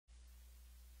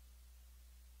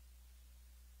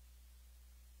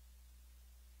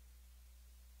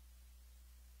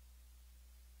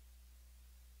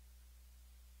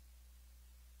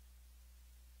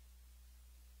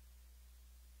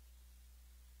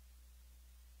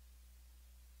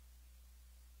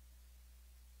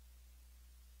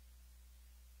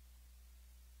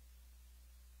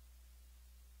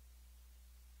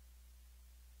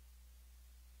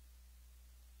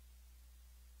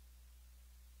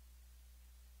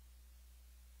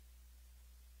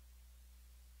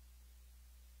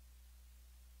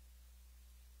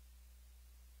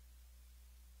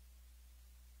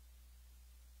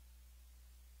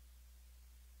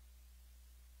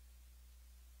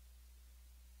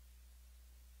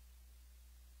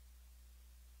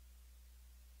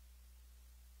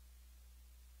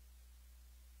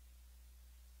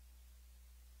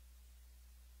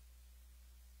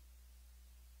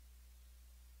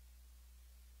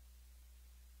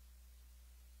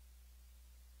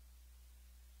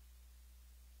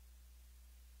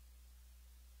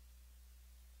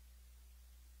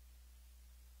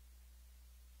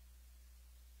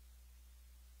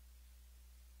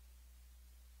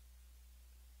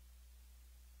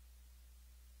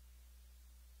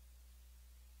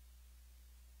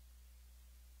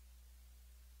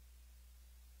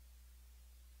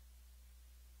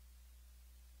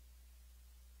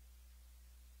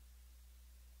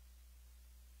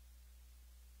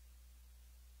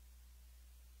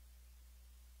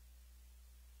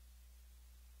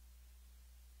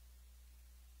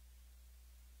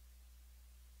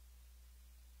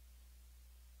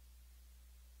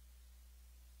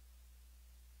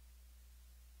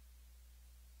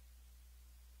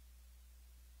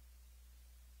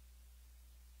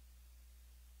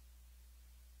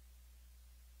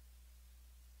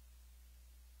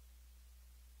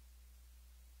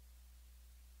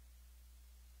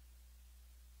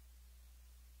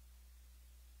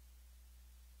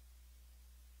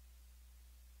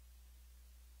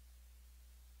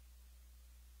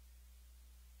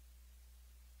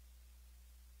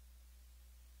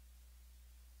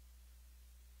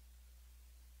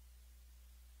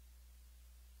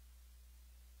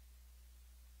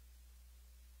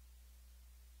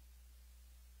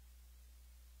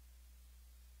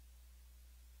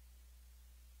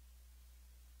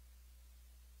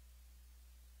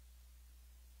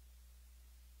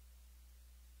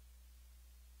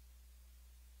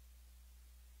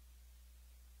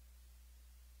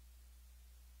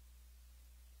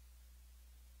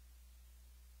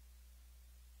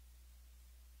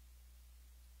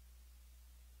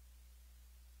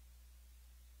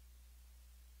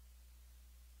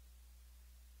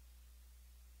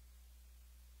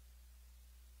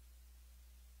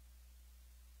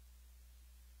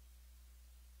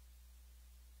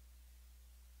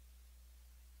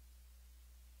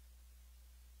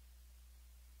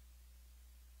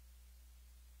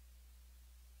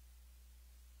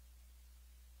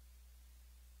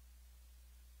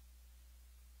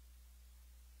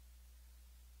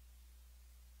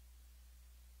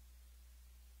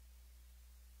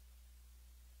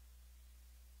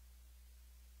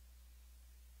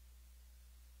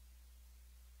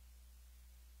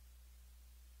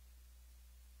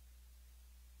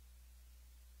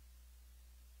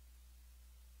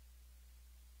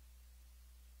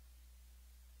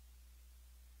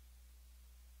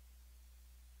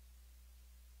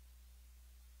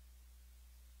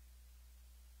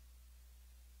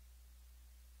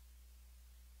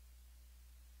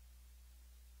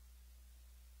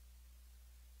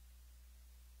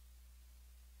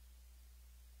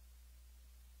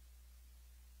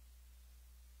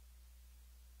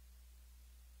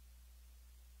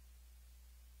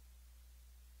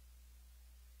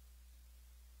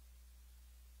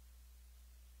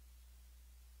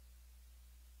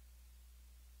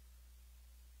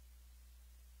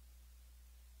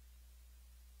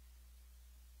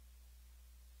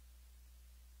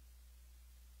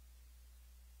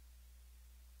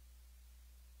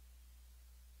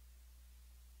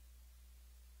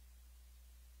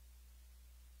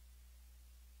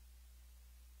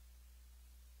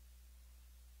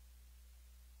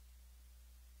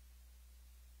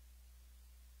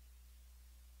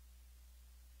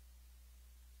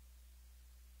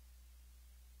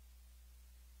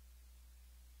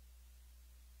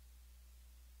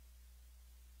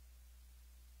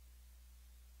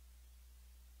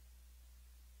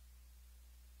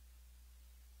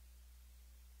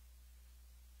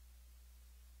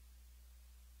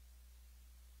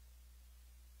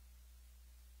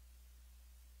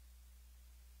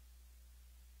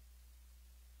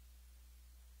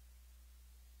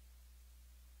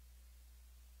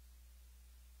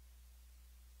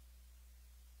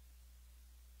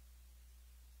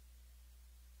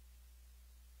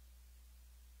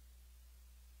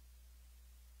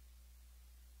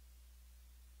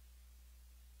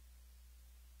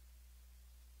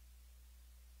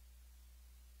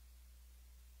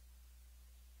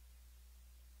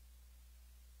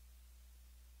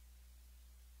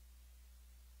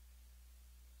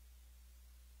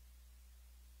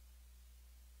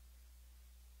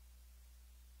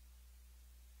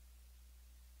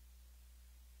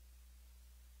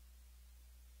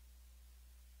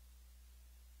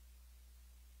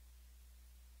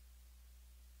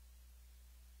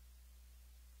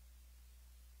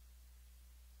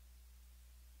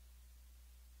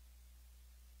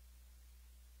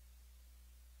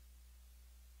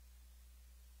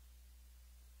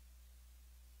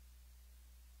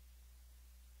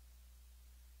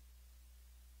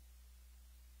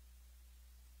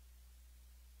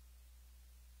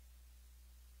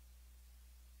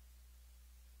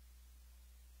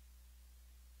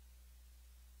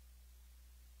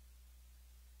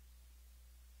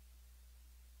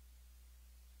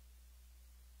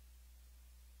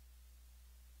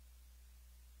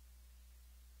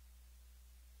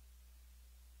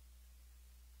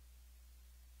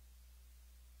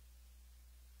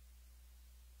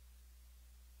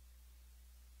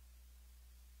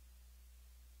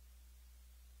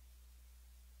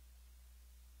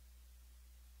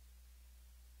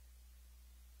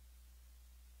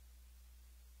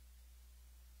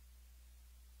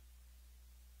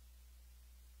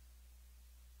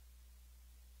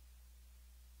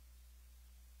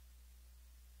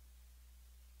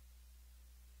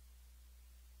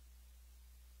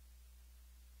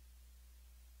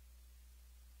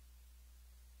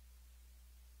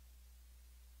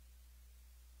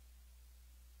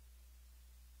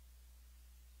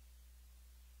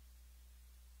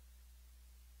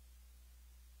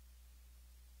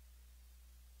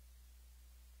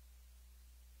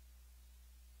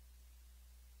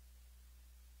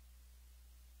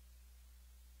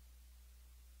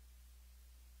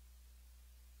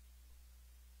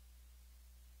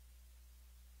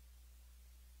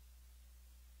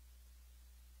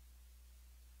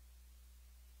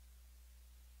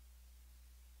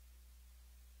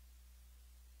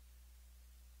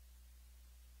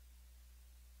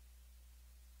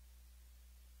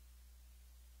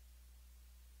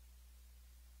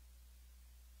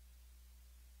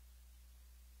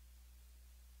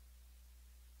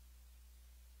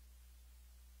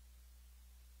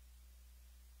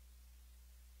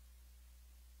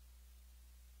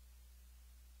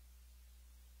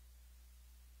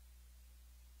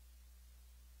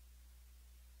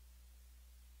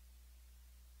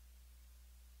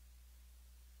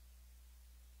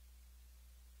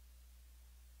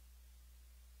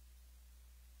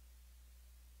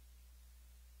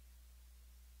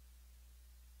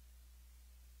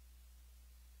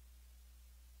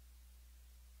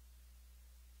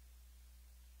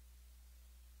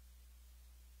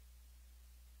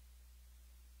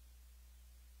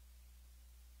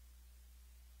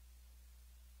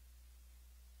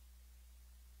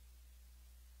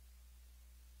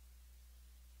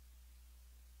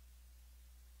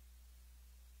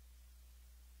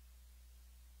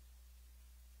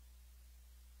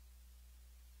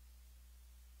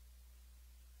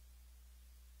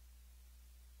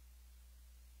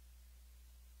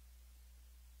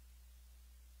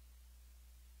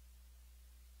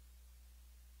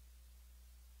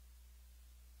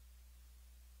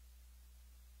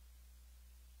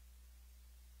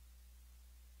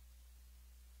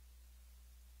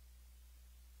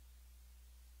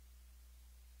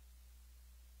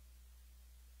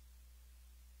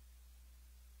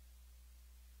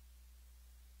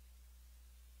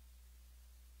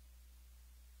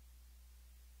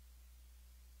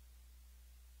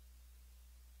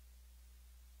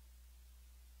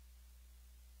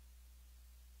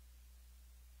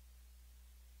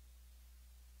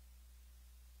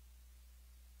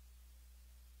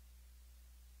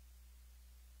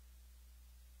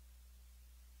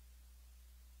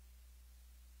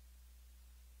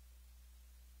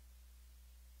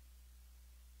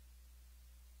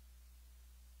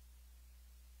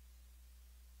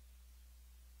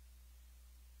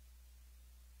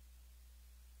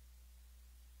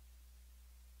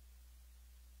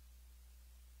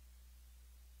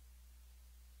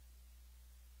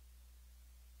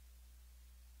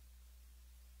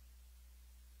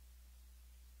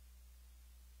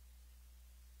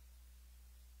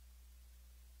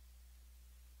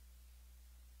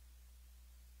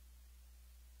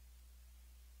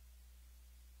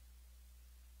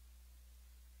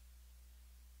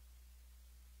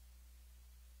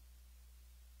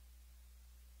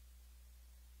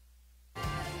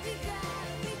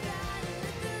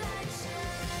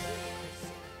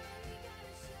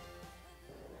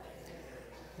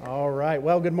All right.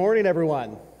 Well, good morning,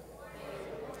 everyone.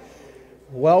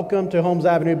 Welcome to Holmes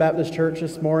Avenue Baptist Church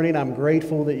this morning. I'm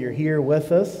grateful that you're here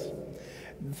with us.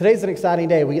 Today's an exciting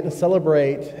day. We get to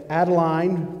celebrate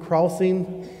Adeline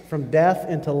crossing from death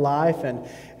into life and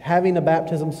having a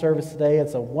baptism service today.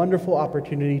 It's a wonderful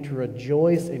opportunity to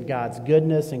rejoice in God's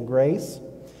goodness and grace.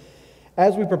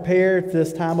 As we prepare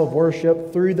this time of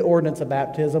worship through the ordinance of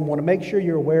baptism, I want to make sure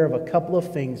you're aware of a couple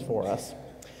of things for us.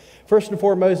 First and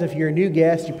foremost, if you're a new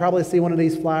guest, you probably see one of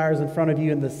these flyers in front of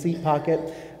you in the seat pocket.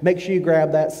 Make sure you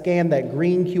grab that, scan that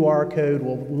green QR code.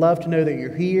 We'll love to know that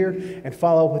you're here and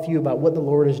follow up with you about what the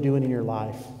Lord is doing in your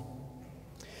life.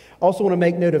 Also want to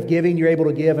make note of giving. You're able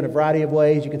to give in a variety of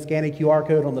ways. You can scan a QR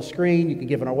code on the screen. You can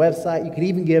give on our website. You can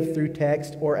even give through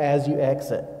text or as you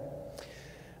exit.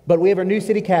 But we have our New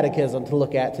City Catechism to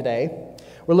look at today.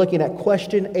 We're looking at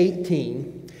question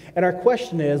 18. And our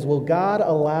question is, will God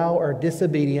allow our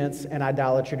disobedience and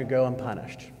idolatry to go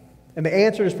unpunished? And the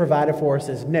answer is provided for us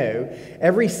is no.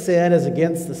 Every sin is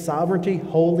against the sovereignty,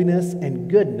 holiness, and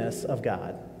goodness of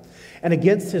God, and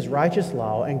against his righteous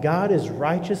law, and God is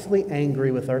righteously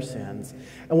angry with our sins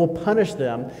and will punish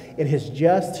them in his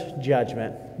just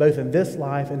judgment, both in this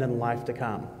life and in life to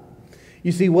come.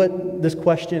 You see, what this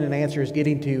question and answer is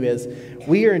getting to is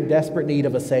we are in desperate need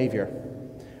of a Savior.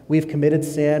 We've committed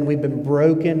sin, we've been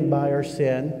broken by our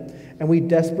sin, and we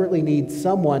desperately need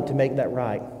someone to make that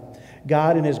right.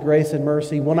 God in his grace and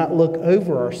mercy will not look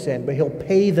over our sin, but he'll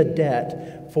pay the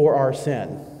debt for our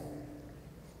sin.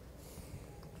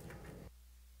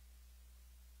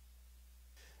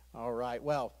 All right,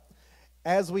 well,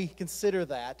 as we consider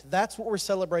that, that's what we're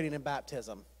celebrating in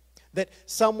baptism. That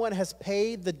someone has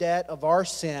paid the debt of our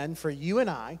sin for you and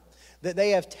I, that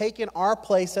they have taken our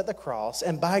place at the cross,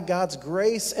 and by God's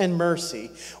grace and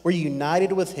mercy, we're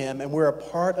united with him and we're a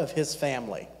part of his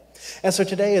family. And so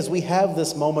today, as we have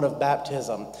this moment of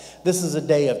baptism, this is a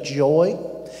day of joy.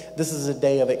 This is a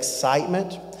day of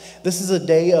excitement. This is a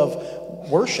day of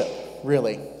worship,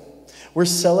 really. We're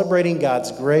celebrating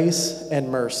God's grace and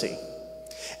mercy.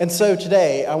 And so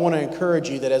today, I want to encourage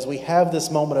you that as we have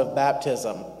this moment of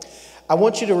baptism, I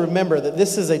want you to remember that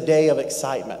this is a day of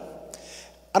excitement.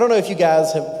 I don't know if you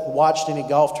guys have watched any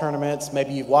golf tournaments.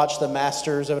 Maybe you've watched the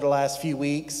Masters over the last few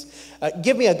weeks.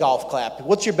 Give me a golf clap.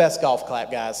 What's your best golf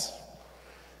clap, guys?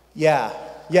 Yeah,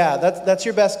 that's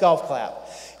your best golf clap.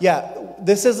 Yeah,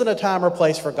 this isn't a time or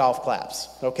place for golf claps,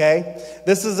 okay?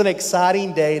 This is an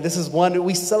exciting day. This is one that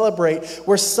we celebrate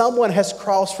where someone has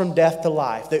crossed from death to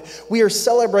life. That we are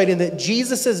celebrating that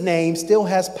Jesus' name still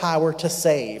has power to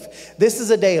save. This is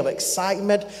a day of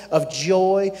excitement, of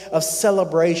joy, of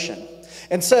celebration.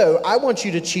 And so I want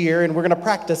you to cheer, and we're going to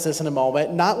practice this in a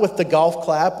moment, not with the golf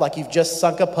clap like you've just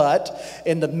sunk a putt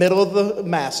in the middle of the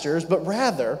Masters, but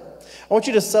rather I want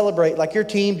you to celebrate like your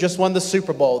team just won the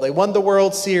Super Bowl. They won the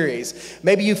World Series.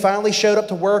 Maybe you finally showed up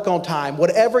to work on time.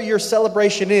 Whatever your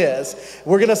celebration is,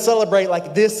 we're going to celebrate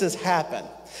like this has happened.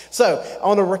 So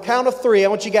on a count of three, I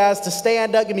want you guys to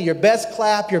stand up, give me your best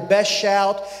clap, your best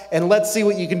shout, and let's see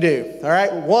what you can do. All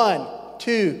right, 1,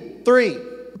 2, 3.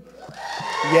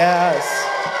 Yes.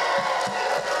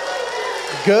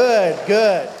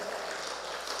 Good.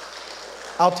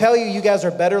 I'll tell you, you guys are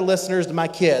better listeners than my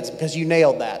kids because you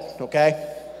nailed that,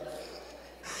 okay?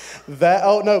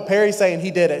 Oh, no, Perry's saying he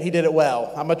did it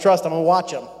well. I'm going to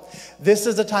watch him. This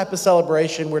is the type of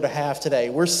celebration we're to have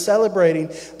today. We're celebrating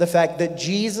the fact that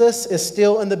Jesus is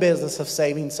still in the business of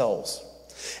saving souls.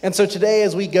 And so today,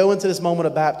 as we go into this moment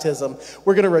of baptism,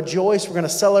 we're going to rejoice, we're going to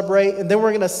celebrate, and then we're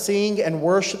going to sing and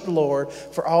worship the Lord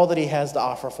for all that he has to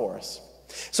offer for us.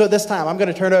 So at this time, I'm going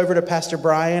to turn it over to Pastor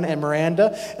Brian and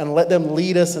Miranda and let them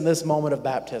lead us in this moment of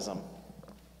baptism.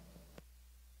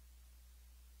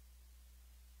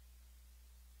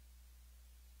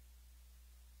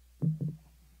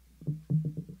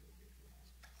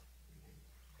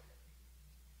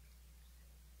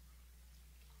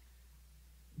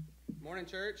 Morning,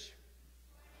 church.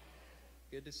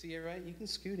 Good to see everybody. You can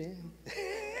scoot in.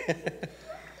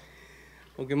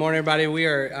 Well, good morning, everybody. We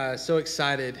are so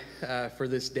excited for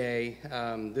this day.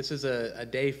 This is a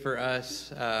day for us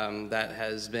that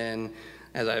has been,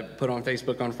 as I put on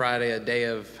Facebook on Friday, a day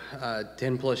of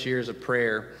 10 plus years of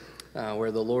prayer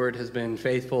where the Lord has been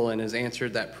faithful and has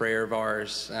answered that prayer of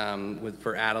ours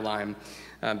for Adeline.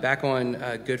 Back on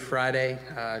Good Friday,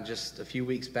 just a few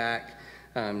weeks back,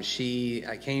 she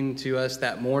came to us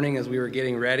that morning as we were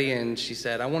getting ready, and she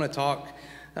said, I want to talk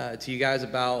to you guys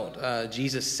about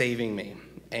Jesus saving me.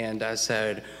 And I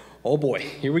said, oh boy,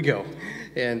 here we go.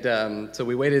 And so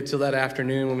we waited till that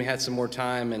afternoon when we had some more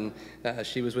time, and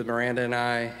she was with Miranda and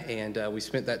I, and we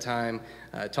spent that time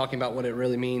talking about what it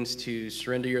really means to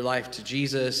surrender your life to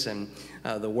Jesus and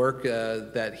the work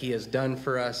that he has done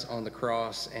for us on the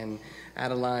cross. And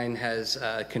Adeline has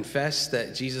confessed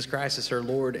that Jesus Christ is her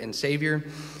Lord and Savior.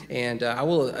 And I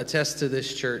will attest to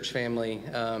this church family.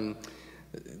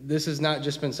 This has not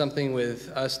just been something with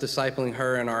us discipling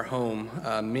her in our home.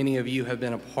 Many of you have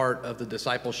been a part of the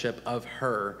discipleship of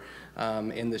her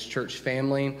in this church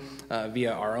family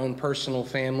via our own personal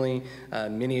family.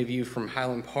 Many of you from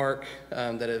Highland Park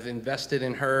that have invested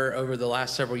in her over the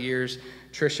last several years.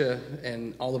 Tricia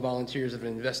and all the volunteers have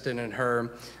invested in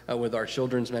her with our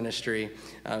children's ministry.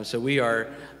 So we are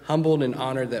humbled and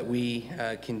honored that we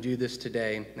can do this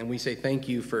today. And we say thank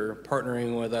you for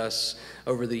partnering with us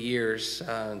over the years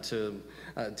to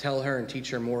tell her and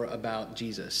teach her more about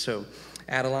Jesus. So,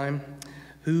 Adeline,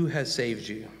 who has saved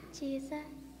you? Jesus.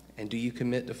 And do you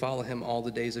commit to follow him all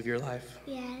the days of your life?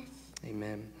 Yes.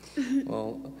 Amen.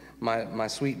 Well, my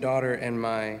sweet daughter and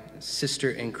my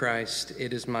sister in Christ,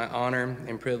 it is my honor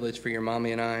and privilege for your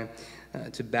mommy and I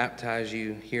to baptize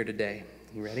you here today.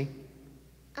 You ready?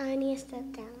 I need to step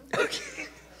down. Okay.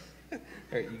 All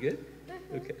right, you good?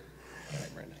 Okay. All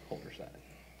right, Brenda, hold her side.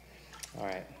 All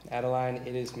right, Adeline,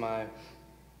 it is my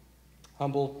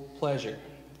humble pleasure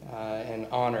and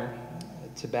honor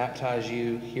to baptize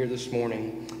you here this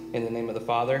morning in the name of the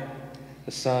Father,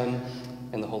 the Son,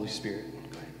 and the Holy Spirit.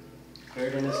 Go ahead.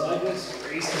 Buried in his likeness,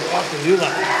 raised to walk a new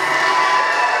life.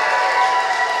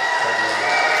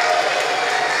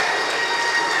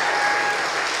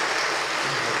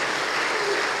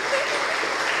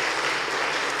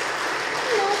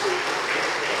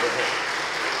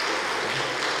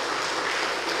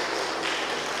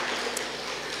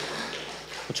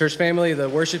 Well, church family, the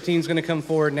worship team is going to come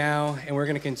forward now, and we're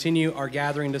going to continue our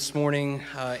gathering this morning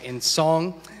in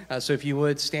song. So if you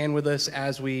would, stand with us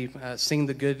as we sing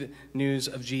the good news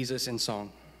of Jesus in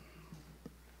song.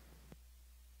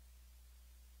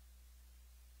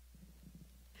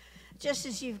 Just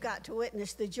as you've got to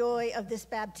witness the joy of this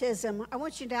baptism, I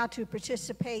want you now to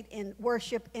participate in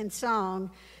worship and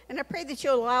song. And I pray that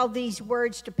you'll allow these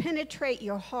words to penetrate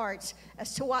your hearts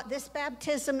as to what this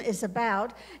baptism is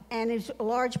about, and is a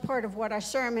large part of what our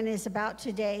sermon is about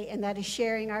today, and that is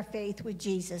sharing our faith with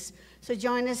Jesus. So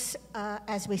join us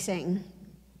as we sing.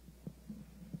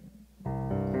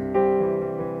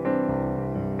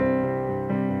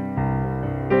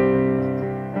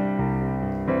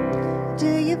 Do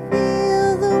you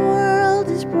feel the world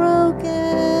is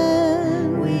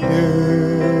broken? We do.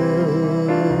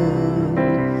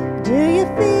 Do you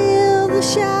feel the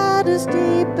shadows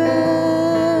deepen?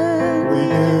 We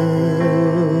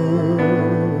do.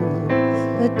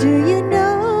 But do you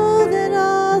know that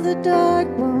all the dark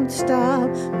won't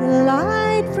stop the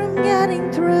light from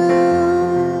getting through?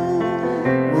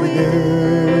 We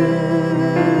do.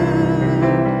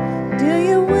 Do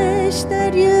you wish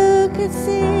that you could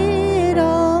see it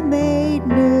all made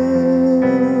new?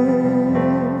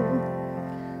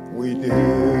 We do.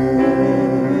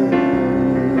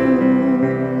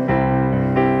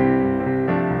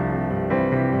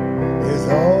 Is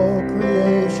all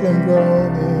creation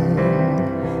groaning?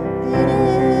 It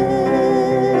is.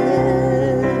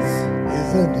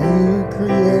 Is a new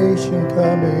creation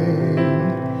coming?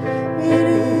 It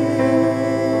is.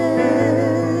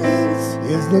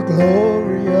 Is the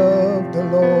glory of the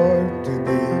Lord to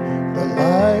be the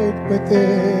light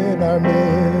within our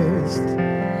midst?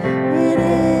 It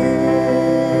is.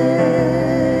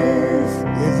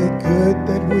 Is it good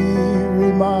that we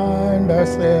remind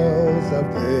ourselves of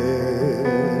this?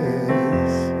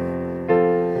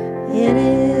 It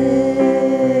is.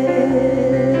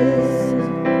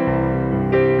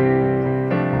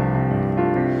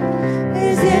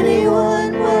 Is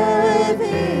anyone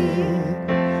worthy?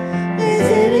 Is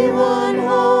anyone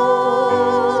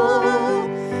whole?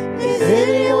 Is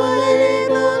anyone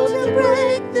able to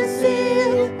break the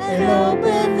seal and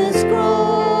open the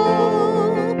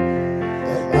scroll?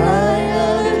 The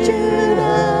Lion of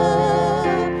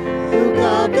Judah, who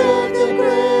conquered the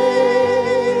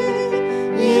grave,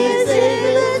 he is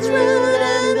England's root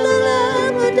and the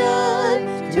Lamb who died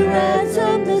to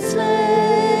ransom the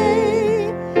slave.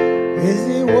 Is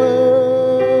he worthy?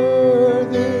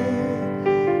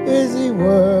 Is he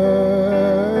worthy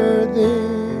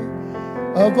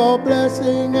of all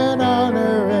blessing and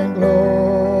honor and glory?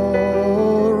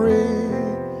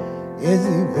 Is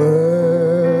he worthy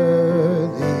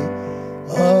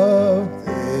of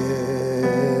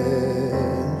this?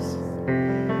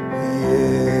 He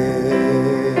is.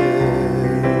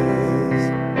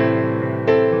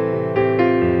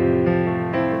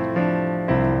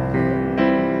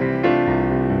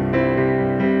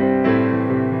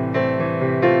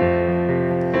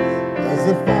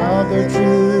 Father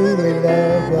truly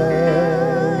loves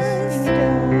us.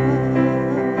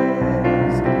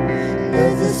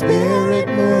 Does the Spirit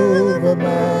move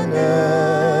among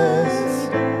us?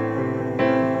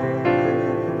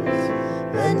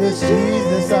 And does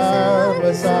Jesus our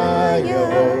Messiah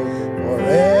hold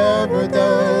forever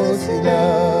those he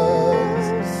loves?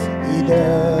 He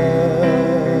does.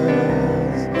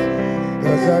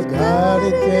 Does our God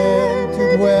intend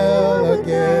to dwell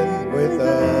again with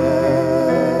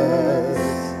us?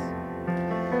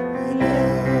 He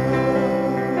does.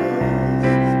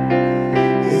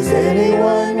 Is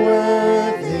anyone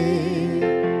worthy?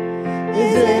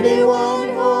 Is anyone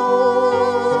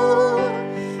whole?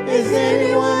 Is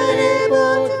anyone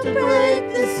able to break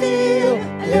the seal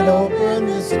and open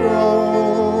the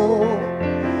scroll?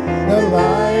 The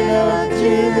Lion of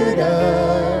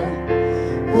Judah,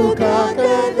 who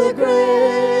conquered the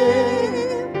grave,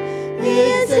 he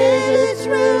is David's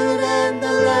root and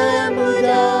the Lamb who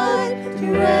died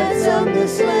to ransom the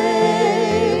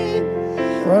slave.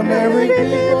 From every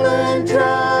people and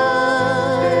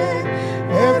tribe,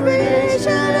 every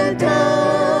nation and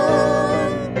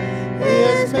tongue, he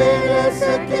has made us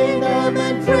a kingdom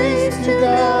and praise to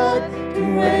God to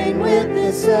reign with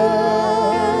the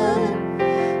Son.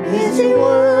 Is he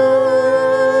worthy?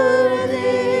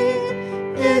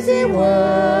 Is he worthy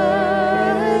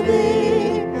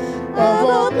of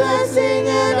all blessing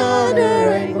and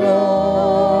honor and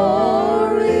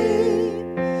glory?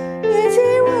 Is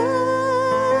he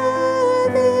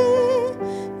worthy?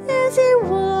 Is he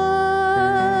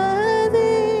worthy?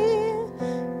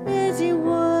 Is he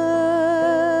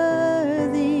worthy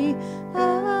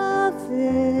of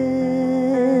this?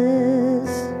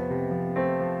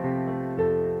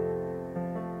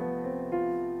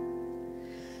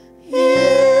 Yes,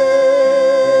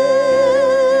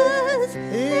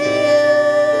 yes.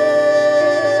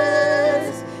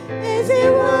 Is he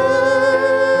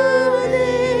worthy?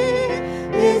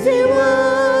 Is he worthy?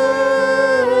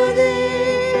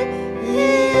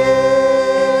 Yes,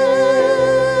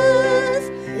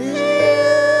 yes.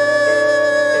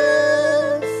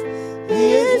 He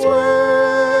is worthy.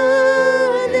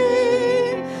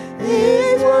 He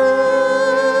is worthy.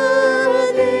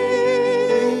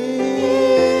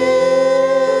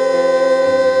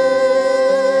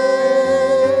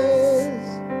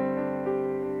 Yes.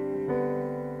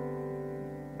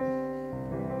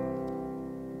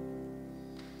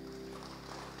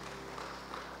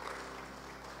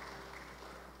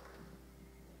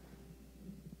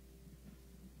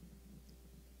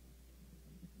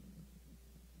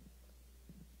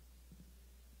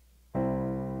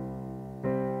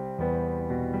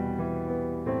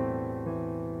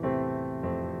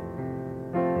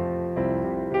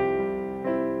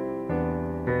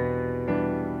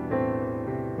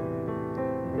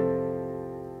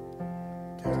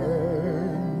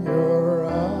 Turn your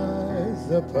eyes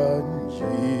upon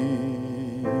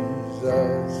Jesus.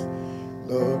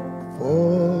 Look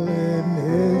full in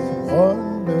his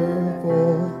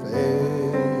wonderful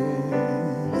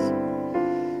face,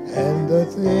 and the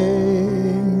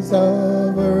things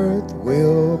of earth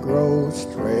will grow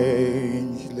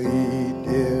strangely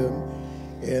dim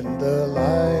in the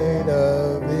light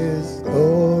of his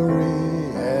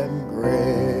glory and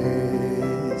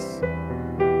grace.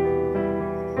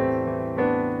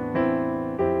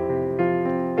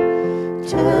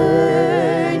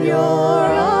 Turn your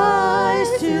eyes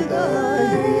to the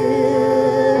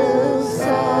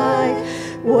hillside,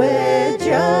 where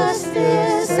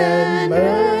justice and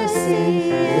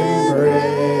mercy embrace.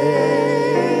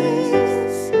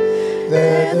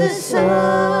 There the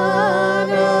Son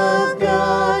of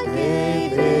God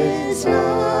gave his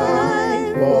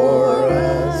life for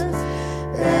us,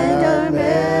 and our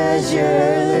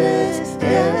measureless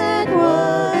debt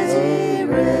was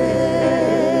erased.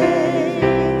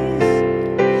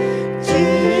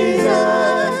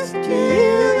 Jesus, to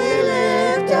you we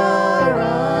lift our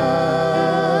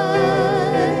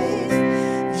eyes.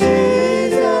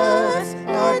 Jesus,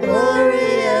 our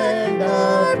glory and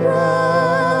our prize.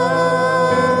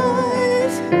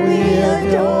 We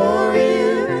adore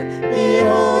you,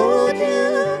 behold you,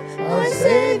 our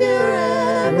Savior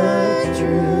ever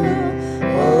true.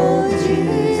 Oh, Jesus.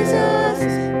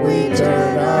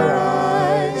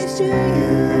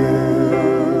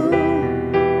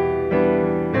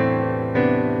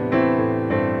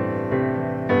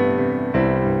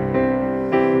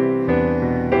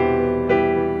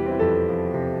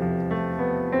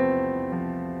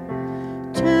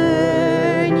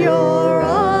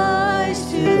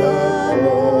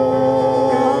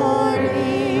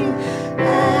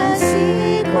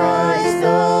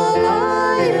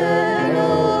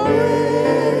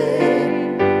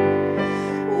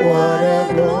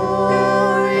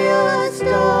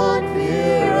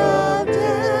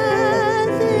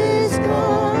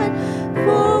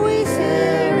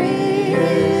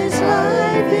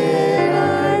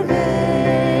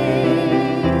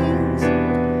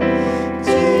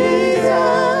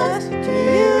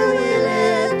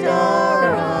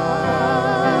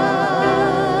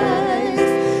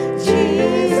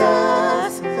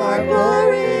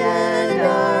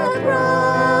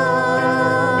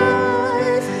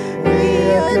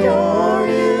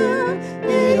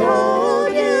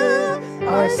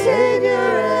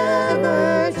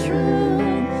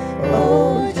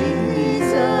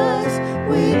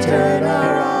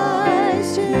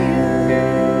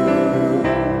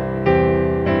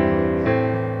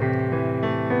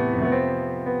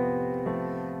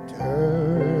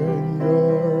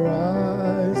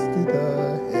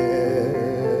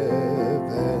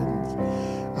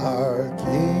 our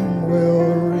King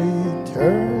will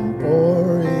return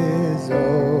for his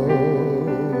own.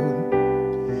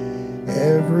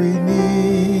 Every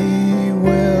knee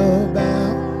will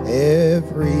bow,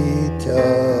 every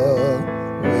tongue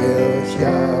will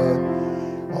shout,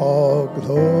 all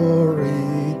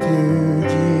glory to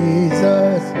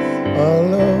Jesus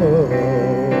alone.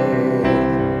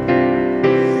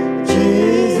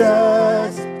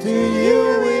 Jesus, to you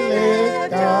we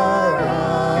lift our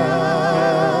eyes.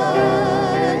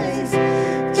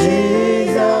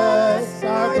 Jesus,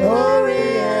 our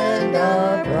glory and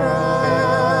our prize.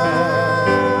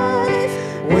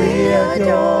 We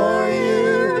adore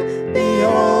you,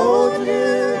 behold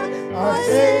you, our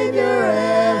Savior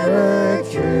ever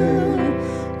true.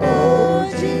 Oh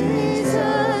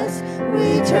Jesus,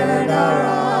 we turn our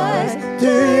eyes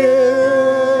to you.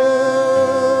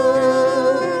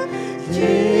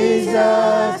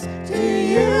 Jesus, to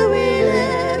you we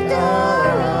lift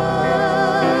our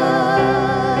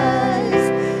eyes.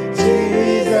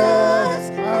 Jesus,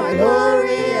 our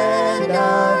glory and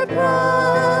our prize.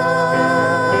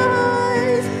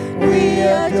 We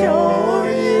adore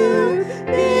you,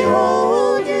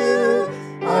 behold you,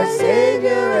 our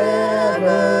Savior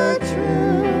ever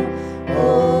true.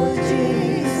 Oh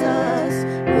Jesus,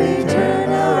 we turn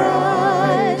our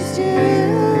eyes to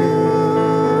you.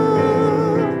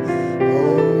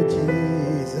 Oh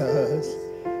Jesus,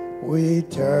 we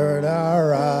turn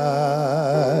our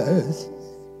eyes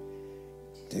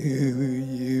to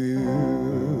you.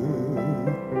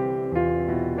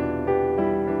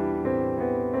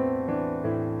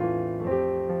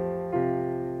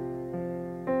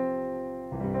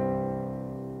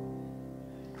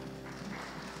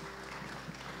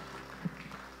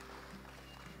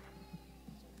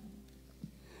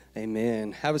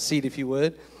 Amen. Have a seat if you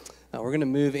would. We're going to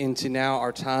move into now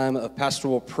our time of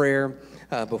pastoral prayer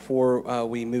before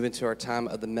we move into our time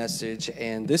of the message.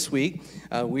 And this week,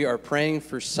 we are praying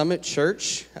for Summit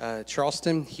Church,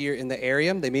 Charleston, here in the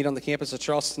area. They meet on the campus of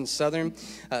Charleston Southern.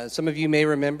 Some of you may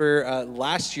remember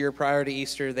last year, prior to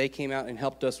Easter, they came out and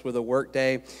helped us with a work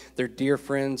day. They're dear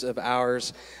friends of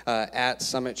ours at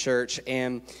Summit Church.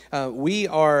 And we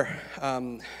are,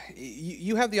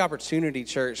 you have the opportunity,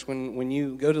 church, when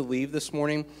you go to leave this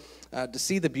morning, to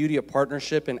see the beauty of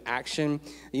partnership in action.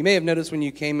 You may have noticed when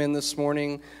you came in this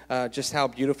morning just how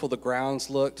beautiful the grounds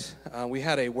looked. We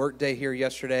had a work day here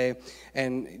yesterday,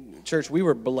 and church, we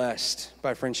were blessed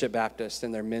by Friendship Baptist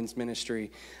and their men's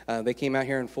ministry. They came out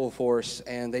here in full force,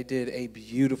 and they did a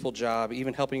beautiful job,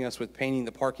 even helping us with painting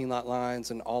the parking lot lines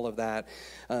and all of that.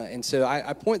 And so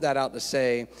I point that out to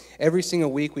say, every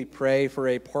single week we pray for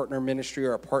a partner ministry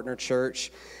or a partner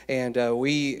church, and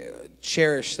we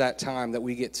cherish that time that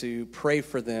we get to pray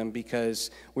for them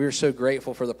because we are so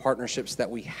grateful for the partnerships that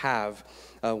we have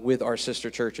with our sister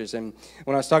churches. And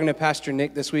when I was talking to Pastor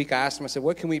Nick this week, I asked him, I said,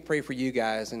 what can we pray for you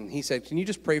guys? And he said, can you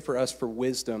just pray for us for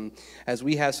wisdom as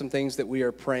we have some things that we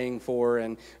are praying for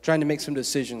and trying to make some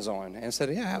decisions on? And I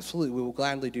said, yeah, absolutely, we will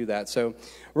gladly do that. So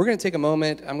we're going to take a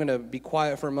moment. I'm going to be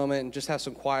quiet for a moment and just have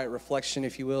some quiet reflection,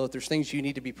 if you will. If there's things you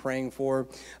need to be praying for,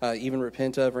 even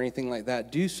repent of or anything like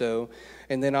that, do so.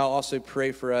 And then I'll also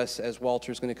pray for us as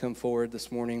Walter's going to come forward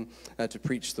this morning to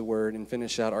preach the word and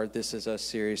finish out our This Is Us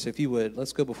series. So if you would,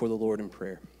 let's go before the Lord in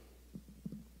prayer.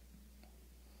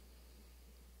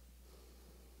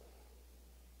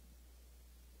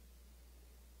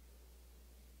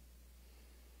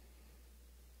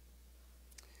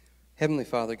 Heavenly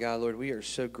Father, God, Lord, we are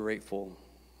so grateful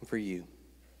for you.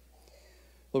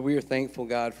 Lord, we are thankful,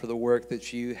 God, for the work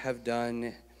that you have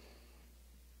done,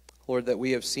 Lord, that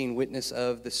we have seen witness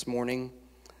of this morning.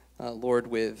 Lord,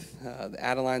 with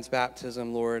Adeline's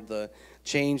baptism, Lord, the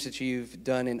change that you've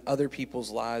done in other people's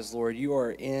lives, Lord. You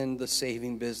are in the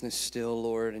saving business still,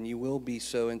 Lord, and you will be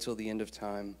so until the end of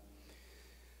time.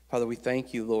 Father, we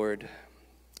thank you, Lord,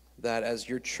 that as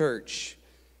your church,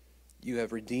 you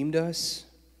have redeemed us,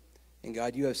 and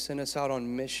God, you have sent us out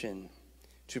on mission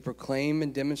to proclaim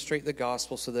and demonstrate the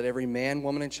gospel so that every man,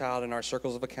 woman, and child in our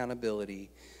circles of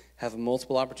accountability have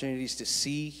multiple opportunities to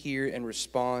see, hear, and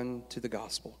respond to the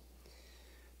gospel.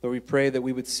 Lord, we pray that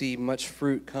we would see much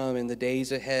fruit come in the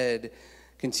days ahead,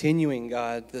 continuing,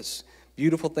 God, this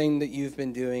beautiful thing that you've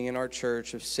been doing in our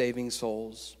church of saving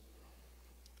souls.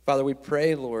 Father, we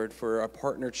pray, Lord, for our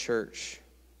partner church.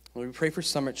 Lord, we pray for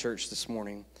Summit Church this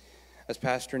morning. As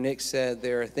Pastor Nick said,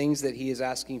 there are things that he is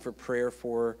asking for prayer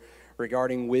for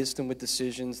regarding wisdom with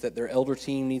decisions that their elder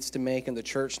team needs to make and the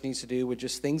church needs to do with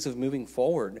just things of moving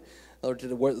forward, Lord, to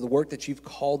the work that you've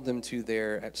called them to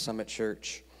there at Summit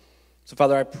Church. So,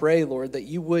 Father, I pray, Lord, that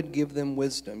you would give them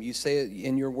wisdom. You say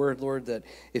in your word, Lord, that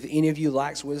if any of you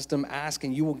lacks wisdom, ask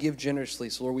and you will give generously.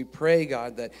 So, Lord, we pray,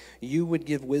 God, that you would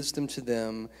give wisdom to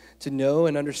them to know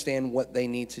and understand what they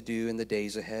need to do in the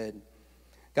days ahead.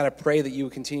 God, I pray that you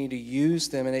would continue to use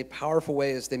them in a powerful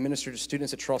way as they minister to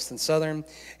students at Charleston Southern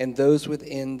and those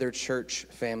within their church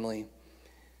family.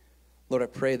 Lord, I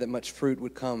pray that much fruit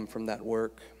would come from that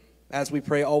work. As we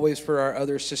pray always for our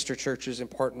other sister churches and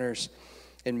partners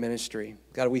in ministry.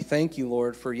 God, we thank you,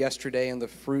 Lord, for yesterday and the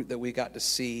fruit that we got to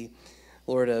see,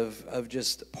 Lord, of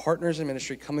just partners in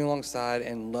ministry coming alongside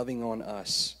and loving on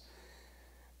us.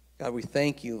 God, we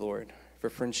thank you, Lord,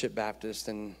 for Friendship Baptist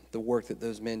and the work that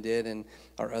those men did and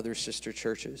our other sister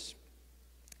churches.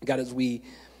 God, as we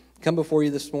come before you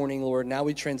this morning, Lord, now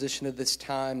we transition to this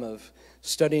time of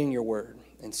studying your word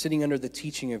and sitting under the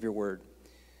teaching of your word.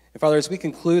 And Father, as we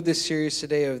conclude this series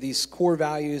today of these core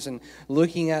values and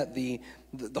looking at the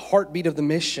heartbeat of the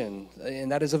mission, and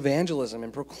that is evangelism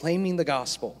and proclaiming the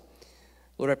gospel,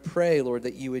 Lord, I pray, Lord,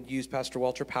 that you would use Pastor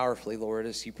Walter powerfully, Lord,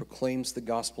 as he proclaims the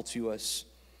gospel to us.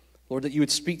 Lord, that you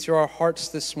would speak to our hearts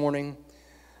this morning.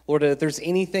 Lord, that if there's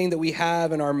anything that we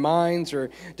have in our minds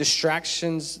or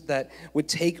distractions that would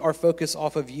take our focus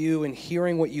off of you and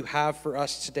hearing what you have for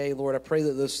us today, Lord, I pray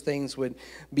that those things would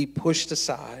be pushed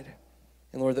aside.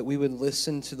 And Lord, that we would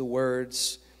listen to the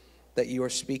words that you are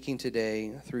speaking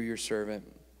today through your servant.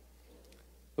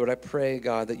 Lord, I pray,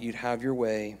 God, that you'd have your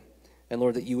way. And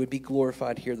Lord, that you would be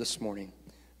glorified here this morning.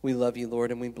 We love you,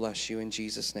 Lord, and we bless you in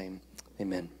Jesus' name.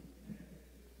 Amen.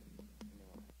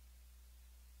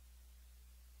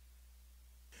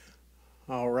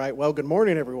 All right. Well, good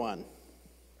morning, everyone.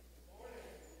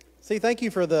 See, thank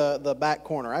you for the back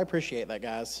corner. I appreciate that,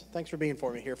 guys. Thanks for being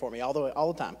here for me all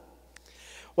the time.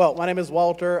 Well, my name is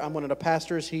Walter. I'm one of the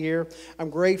pastors here. I'm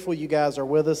grateful you guys are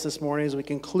with us this morning as we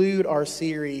conclude our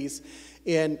series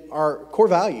in our core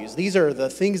values. These are the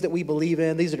things that we believe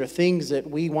in. These are the things that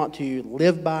we want to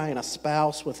live by and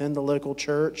espouse within the local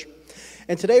church.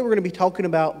 And today we're going to be talking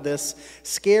about this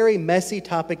scary, messy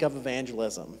topic of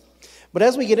evangelism. But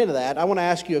as we get into that, I want to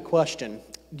ask you a question.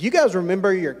 Do you guys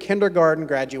remember your kindergarten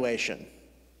graduation?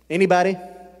 Anybody?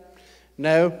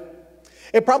 No?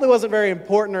 It probably wasn't very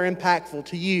important or impactful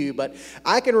to you, but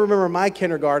I can remember my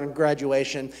kindergarten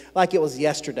graduation like it was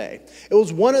yesterday. It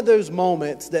was one of those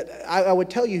moments that I would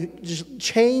tell you just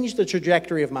changed the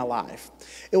trajectory of my life.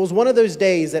 It was one of those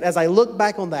days that as I look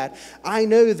back on that, I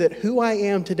know that who I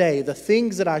am today, the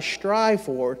things that I strive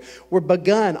for, were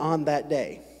begun on that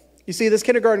day. You see, this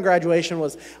kindergarten graduation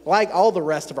was like all the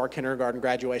rest of our kindergarten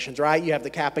graduations, right? You have the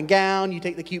cap and gown, you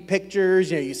take the cute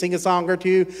pictures, you sing a song or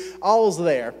two, all's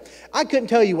there. I couldn't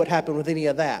tell you what happened with any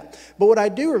of that. But what I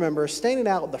do remember is standing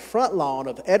out on the front lawn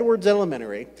of Edwards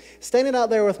Elementary, standing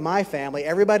out there with my family,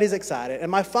 everybody's excited,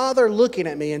 and my father looking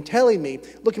at me and telling me,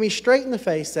 looking me straight in the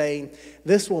face, saying,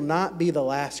 "This will not be the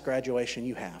last graduation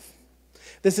you have.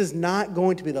 This is not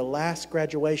going to be the last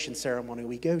graduation ceremony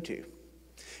we go to."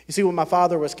 You see, what my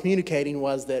father was communicating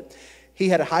was that he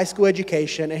had a high school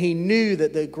education, and he knew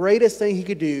that the greatest thing he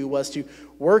could do was to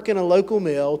work in a local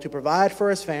mill to provide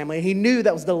for his family. He knew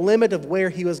that was the limit of where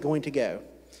he was going to go.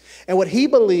 And what he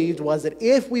believed was that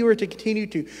if we were to continue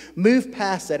to move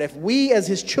past that, if we as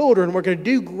his children were going to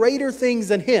do greater things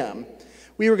than him,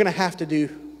 we were going to have to do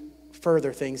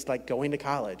further things like going to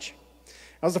college.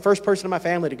 I was the first person in my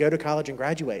family to go to college and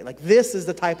graduate. Like, this is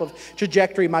the type of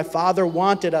trajectory my father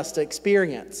wanted us to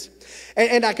experience.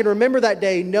 And I can remember that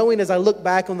day knowing as I look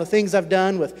back on the things I've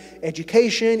done with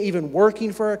education, even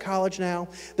working for a college now,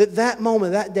 that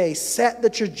moment, that day set the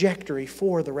trajectory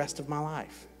for the rest of my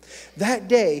life. That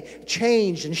day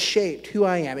changed and shaped who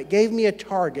I am. It gave me a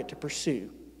target to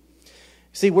pursue.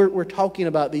 See, we're talking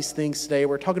about these things today.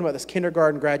 We're talking about this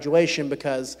kindergarten graduation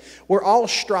because we're all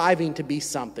striving to be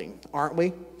something, aren't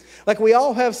we? Like, we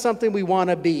all have something we want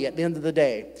to be at the end of the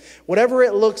day. Whatever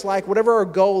it looks like, whatever our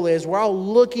goal is, we're all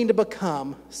looking to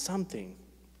become something.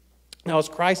 Now, as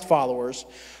Christ followers,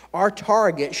 our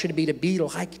target should be to be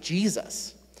like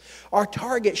Jesus. Our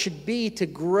target should be to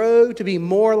grow to be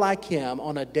more like him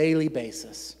on a daily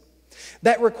basis.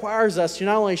 That requires us to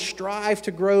not only strive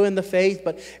to grow in the faith,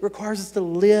 but it requires us to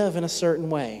live in a certain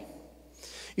way.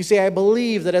 You see, I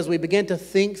believe that as we begin to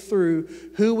think through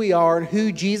who we are and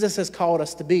who Jesus has called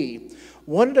us to be,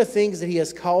 one of the things that he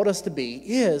has called us to be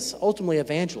is ultimately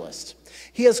evangelists.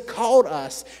 He has called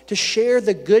us to share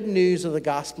the good news of the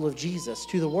gospel of Jesus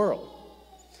to the world.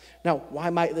 Now, why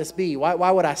might this be?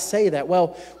 Why would I say that?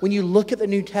 Well, when you look at the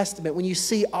New Testament, when you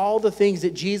see all the things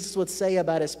that Jesus would say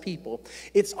about his people,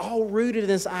 it's all rooted in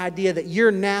this idea that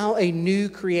you're now a new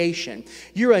creation.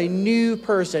 You're a new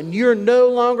person. You're no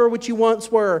longer what you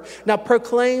once were. Now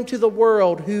proclaim to the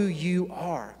world who you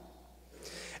are.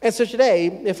 And so today,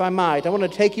 if I might, I want to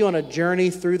take you on a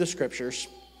journey through the Scriptures,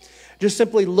 just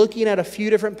simply looking at a few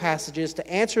different passages to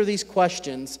answer these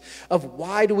questions of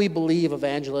why do we believe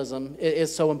evangelism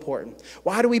is so important?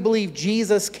 Why do we believe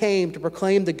Jesus came to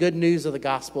proclaim the good news of the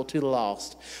gospel to the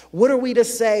lost? What are we to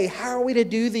say? How are we to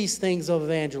do these things of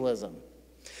evangelism?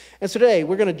 And so today,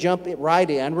 we're going to jump right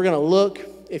in. We're going to look,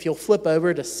 if you'll flip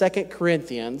over to 2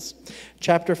 Corinthians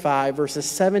chapter 5, verses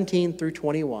 17 through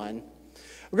 21.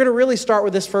 We're going to really start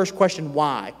with this first question,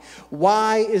 why?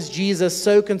 Why is Jesus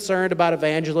so concerned about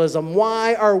evangelism?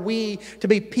 Why are we to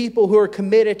be people who are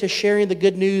committed to sharing the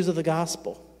good news of the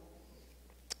gospel?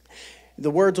 The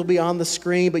words will be on the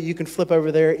screen, but you can flip over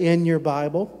there in your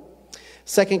Bible.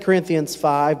 2 Corinthians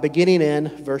 5, beginning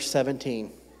in verse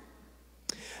 17.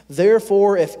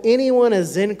 Therefore, if anyone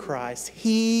is in Christ,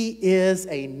 he is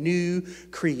a new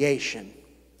creation.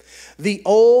 The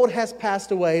old has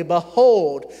passed away.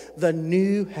 Behold, the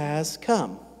new has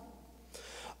come.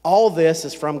 All this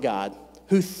is from God,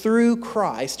 who through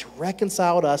Christ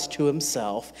reconciled us to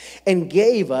himself and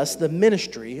gave us the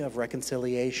ministry of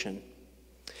reconciliation.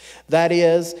 That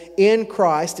is, in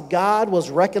Christ, God was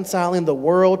reconciling the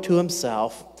world to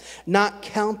himself, not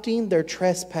counting their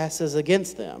trespasses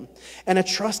against them, and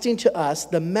entrusting to us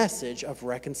the message of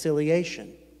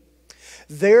reconciliation.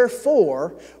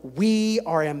 Therefore, we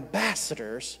are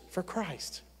ambassadors for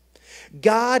Christ,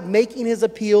 God making his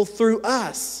appeal through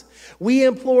us. We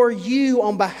implore you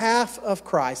on behalf of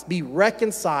Christ, be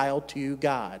reconciled to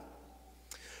God.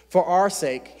 For our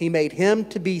sake, he made him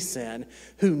to be sin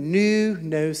who knew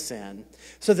no sin,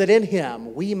 so that in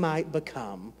him we might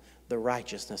become the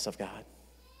righteousness of God.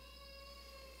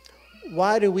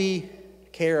 Why do we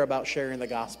care about sharing the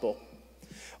gospel?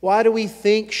 Why do we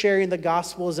think sharing the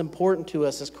gospel is important to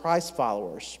us as Christ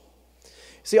followers?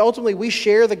 See, ultimately, we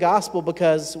share the gospel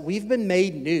because we've been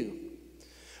made new.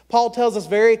 Paul tells us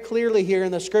very clearly here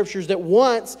in the Scriptures that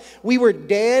once we were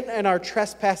dead in our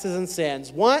trespasses and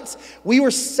sins. Once we were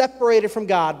separated from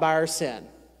God by our sin.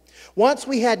 Once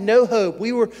we had no hope.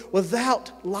 We were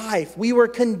without life. We were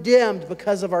condemned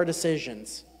because of our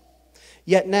decisions.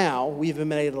 Yet now we've been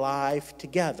made alive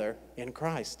together in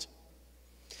Christ.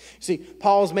 See,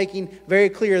 Paul's making very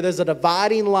clear there's a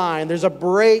dividing line. There's a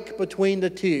break between the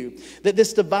two. That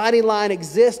this dividing line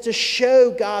exists to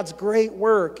show God's great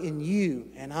work in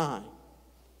you and I.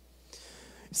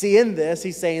 See, in this,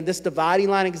 he's saying this dividing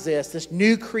line exists. This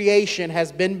new creation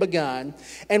has been begun.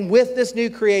 And with this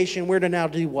new creation, we're to now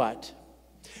do what?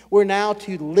 We're now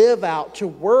to live out, to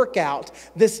work out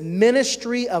this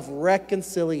ministry of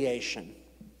reconciliation.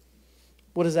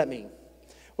 What does that mean?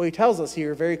 Well, he tells us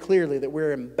here very clearly that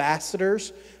we're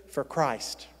ambassadors for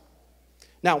Christ.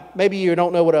 Now, maybe you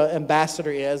don't know what an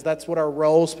ambassador is. That's what our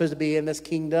role is supposed to be in this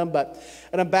kingdom. But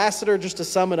an ambassador, just to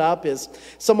sum it up, is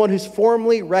someone who's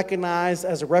formally recognized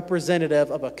as a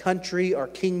representative of a country or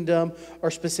kingdom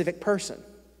or specific person.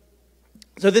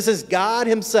 So this is God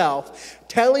himself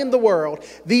telling the world,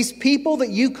 these people that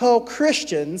you call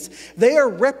Christians, they are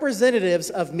representatives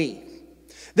of me.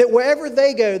 That wherever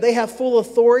they go, they have full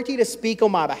authority to speak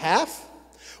on my behalf.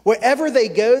 Wherever they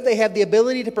go, they have the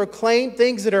ability to proclaim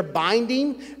things that are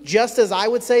binding, just as I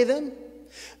would say them.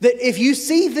 That if you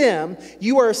see them,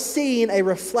 you are seeing a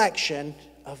reflection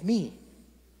of me.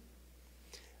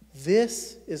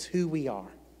 This is who we are.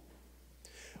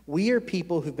 We are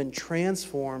people who've been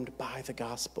transformed by the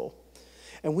gospel.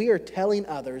 And we are telling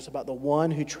others about the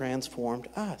one who transformed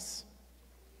us.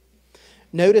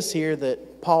 Notice here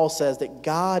that Paul says that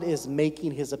God is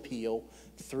making his appeal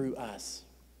through us.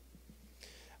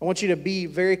 I want you to be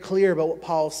very clear about what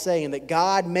Paul's saying, that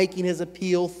God making his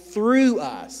appeal through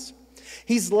us.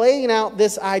 He's laying out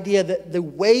this idea that the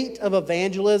weight of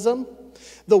evangelism,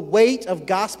 the weight of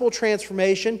gospel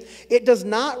transformation, it does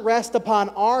not rest upon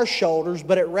our shoulders,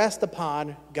 but it rests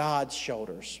upon God's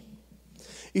shoulders.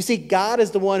 You see, God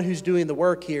is the one who's doing the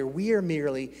work here. We are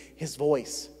merely his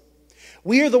voice.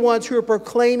 We are the ones who are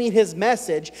proclaiming his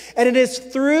message, and it is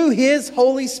through his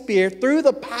Holy Spirit, through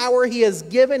the power he has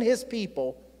given his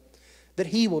people, that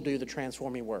he will do the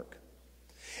transforming work.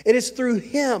 It is through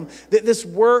him that this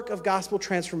work of gospel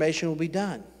transformation will be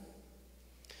done.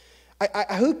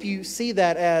 I hope you see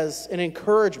that as an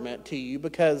encouragement to you,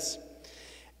 because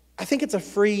I think it's a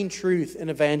freeing truth in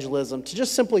evangelism to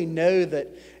just simply know that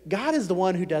God is the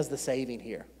one who does the saving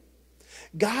here.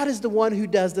 God is the one who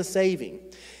does the saving.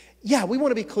 Yeah, we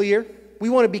want to be clear. We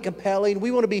want to be compelling.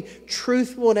 We want to be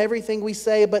truthful in everything we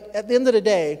say. But at the end of the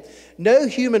day, no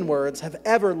human words have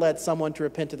ever led someone to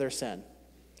repent of their sin.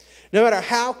 No matter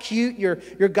how cute your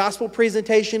gospel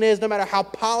presentation is, no matter how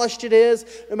polished it is,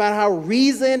 no matter how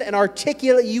reasoned and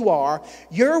articulate you are,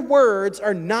 your words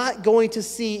are not going to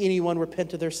see anyone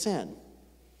repent of their sin.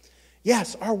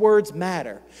 Yes, our words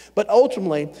matter. But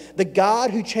ultimately, the God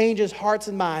who changes hearts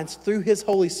and minds through His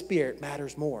Holy Spirit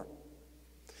matters more.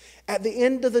 At the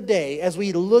end of the day, as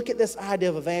we look at this idea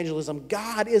of evangelism,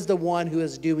 God is the one who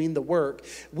is doing the work.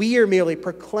 We are merely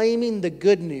proclaiming the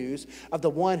good news of the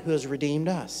one who has redeemed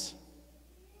us.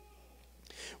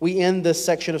 We end this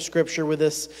section of Scripture with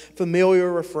this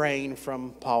familiar refrain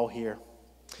from Paul here.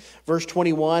 Verse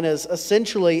 21 is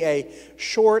essentially a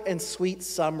short and sweet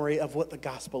summary of what the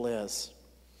gospel is.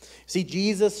 See,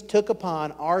 Jesus took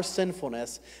upon our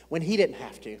sinfulness when He didn't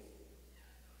have to.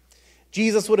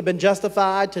 Jesus would have been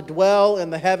justified to dwell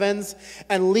in the heavens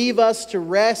and leave us to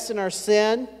rest in our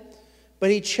sin,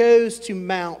 but He chose to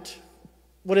mount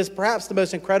what is perhaps the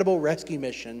most incredible rescue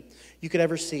mission you could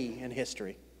ever see in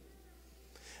history.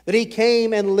 That He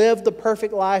came and lived the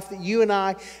perfect life that you and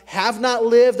I have not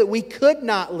lived, that we could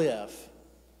not live.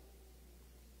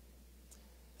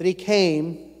 That He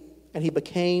came and He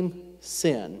became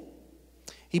sin.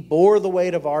 He bore the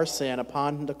weight of our sin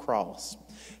upon the cross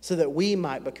so that we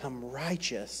might become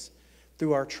righteous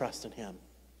through our trust in Him.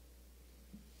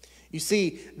 You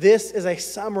see, this is a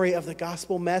summary of the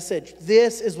gospel message.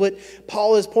 This is what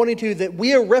Paul is pointing to, that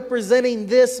we are representing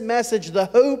this message, the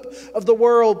hope of the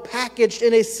world, packaged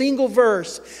in a single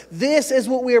verse. This is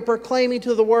what we are proclaiming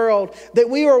to the world, that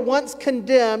we were once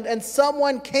condemned and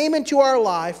someone came into our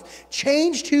life,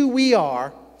 changed who we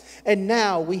are, and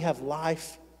now we have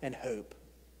life and hope.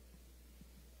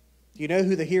 Do you know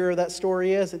who the hero of that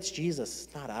story is? It's Jesus,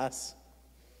 not us.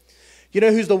 You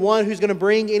know who's the one who's going to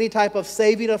bring any type of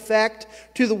saving effect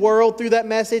to the world through that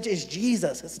message? Is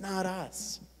Jesus. It's not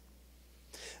us.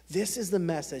 This is the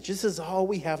message. This is all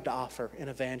we have to offer in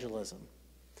evangelism.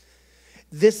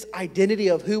 This identity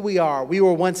of who we are, we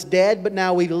were once dead, but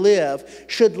now we live,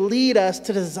 should lead us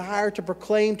to desire to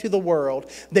proclaim to the world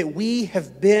that we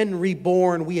have been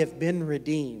reborn, we have been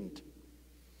redeemed.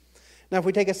 Now, if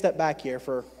we take a step back here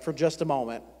for just a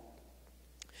moment,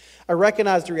 I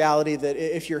recognize the reality that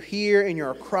if you're here and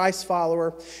you're a Christ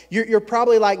follower, you're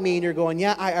probably like me and you're going,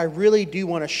 yeah, I really do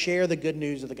want to share the good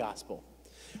news of the gospel.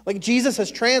 Like, Jesus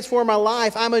has transformed my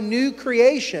life. I'm a new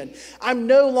creation. I'm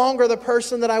no longer the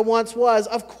person that I once was.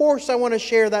 Of course I want to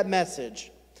share that message.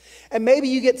 And maybe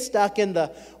you get stuck in the,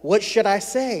 what should I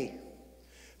say?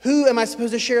 Who am I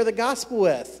supposed to share the gospel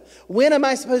with? When am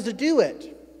I supposed to do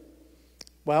it?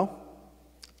 Well,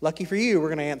 lucky for you, we're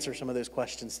going to answer some of those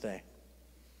questions today.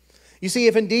 You see,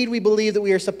 if indeed we believe that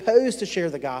we are supposed to share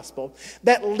the gospel,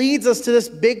 that leads us to this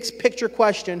big picture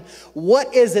question,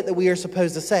 what is it that we are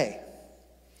supposed to say?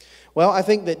 Well, I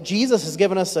think that Jesus has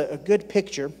given us a good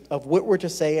picture of what we're to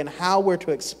say and how we're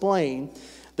to explain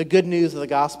the good news of the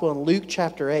gospel in Luke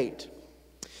chapter 8.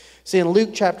 See, in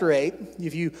Luke chapter 8,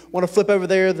 if you want to flip over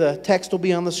there, the text will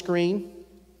be on the screen.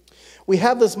 We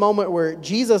have this moment where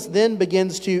Jesus then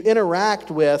begins to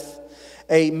interact with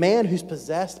a man who's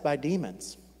possessed by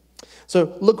demons.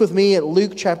 So look with me at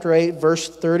Luke chapter 8, verse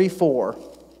 34.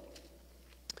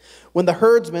 When the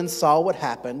herdsmen saw what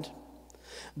happened,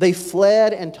 they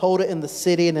fled and told it in the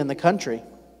city and in the country.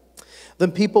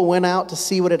 Then people went out to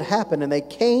see what had happened, and they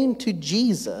came to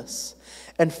Jesus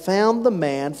and found the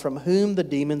man from whom the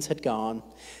demons had gone,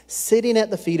 sitting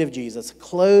at the feet of Jesus,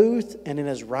 clothed and in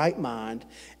his right mind,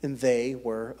 and they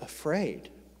were afraid.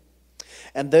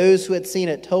 And those who had seen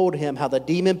it told him how the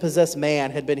demon-possessed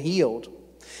man had been healed.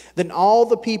 Then all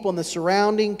the people in the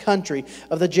surrounding country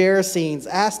of the Gerasenes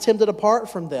asked him to depart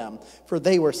from them, for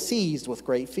they were seized with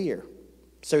great fear.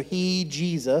 So he,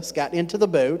 Jesus, got into the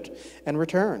boat and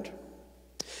returned.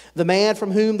 The man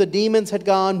from whom the demons had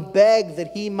gone begged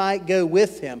that he might go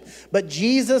with him. But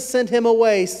Jesus sent him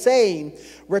away, saying,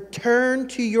 "Return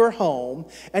to your home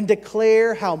and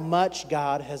declare how much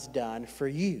God has done for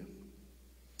you."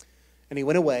 And he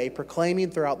went away, proclaiming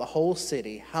throughout the whole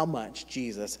city how much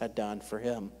Jesus had done for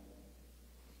him.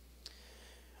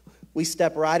 We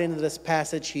step right into this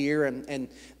passage here, and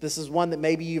this is one that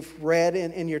maybe you've read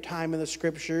in your time in the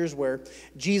scriptures, where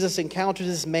Jesus encounters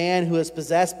this man who is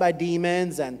possessed by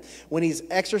demons, and when he's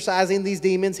exorcising these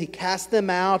demons, he casts them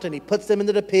out and he puts them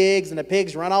into the pigs, and the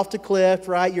pigs run off the cliff,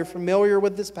 right? You're familiar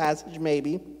with this passage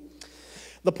maybe.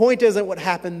 The point isn't what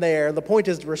happened there. The point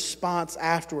is the response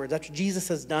afterwards, after Jesus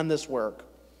has done this work.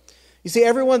 You see,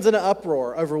 everyone's in an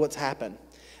uproar over what's happened.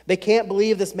 They can't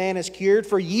believe this man is cured.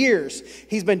 For years,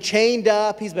 he's been chained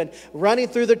up. He's been running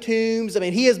through the tombs. I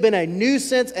mean, he has been a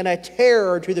nuisance and a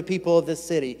terror to the people of this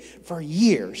city for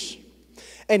years.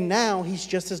 And now he's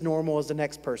just as normal as the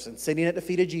next person, sitting at the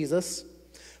feet of Jesus,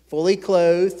 fully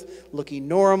clothed, looking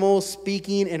normal,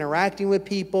 speaking, interacting with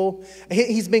people.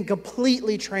 He's been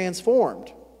completely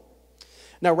transformed.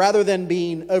 Now, rather than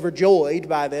being overjoyed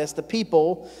by this, the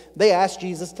people, they ask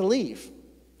Jesus to leave.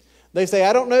 They say,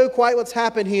 I don't know quite what's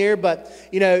happened here, but,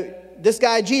 this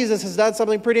guy Jesus has done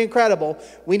something pretty incredible.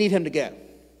 We need him to go,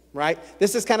 right?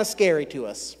 This is kind of scary to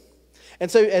us. And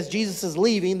so as Jesus is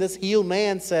leaving, this healed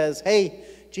man says, hey,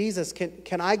 Jesus,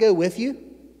 can I go with you?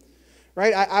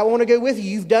 Right? I want to go with you.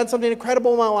 You've done something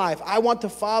incredible in my life. I want to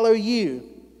follow you.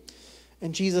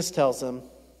 And Jesus tells him,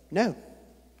 no.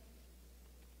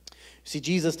 See,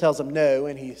 Jesus tells him no,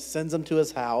 and he sends him to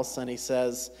his house, and he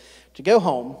says to go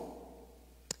home,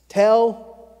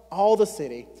 tell all the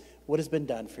city what has been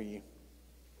done for you.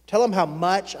 Tell them how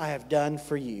much I have done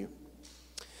for you.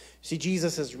 See,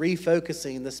 Jesus is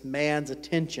refocusing this man's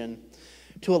attention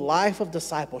to a life of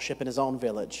discipleship in his own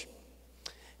village.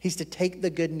 He's to take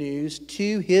the good news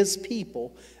to his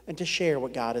people and to share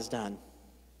what God has done.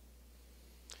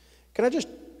 Can I just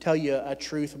tell you a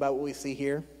truth about what we see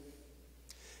here?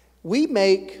 We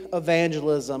make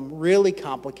evangelism really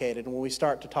complicated when we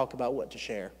start to talk about what to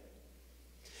share.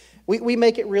 We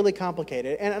make it really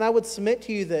complicated. And I would submit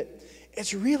to you that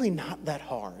it's really not that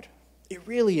hard. It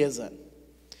really isn't.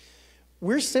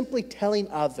 We're simply telling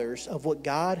others of what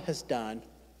God has done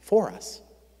for us.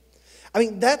 I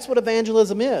mean, that's what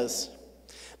evangelism is.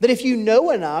 That if you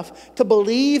know enough to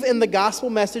believe in the gospel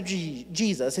message of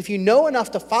Jesus, if you know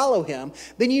enough to follow him,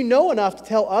 then you know enough to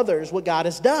tell others what God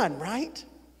has done, right?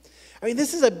 I mean,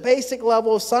 this is a basic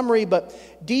level of summary, but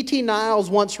D.T. Niles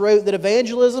once wrote that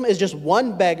evangelism is just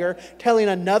one beggar telling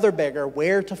another beggar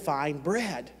where to find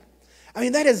bread. I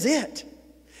mean, that is it.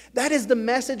 That is the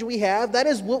message we have. That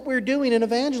is what we're doing in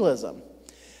evangelism.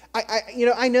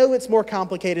 I know it's more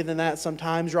complicated than that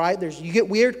sometimes, right? You get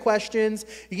weird questions,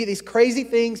 you get these crazy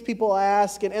things people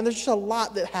ask, and there's just a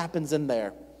lot that happens in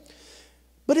there.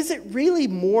 But is it really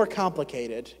more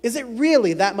complicated? Is it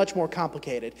really that much more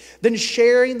complicated than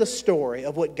sharing the story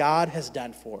of what God has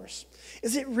done for us?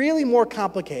 Is it really more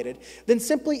complicated than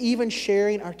simply even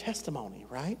sharing our testimony,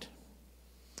 right?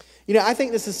 I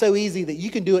think this is so easy that you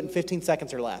can do it in 15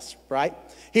 seconds or less, right?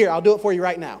 Here, I'll do it for you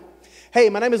right now. Hey,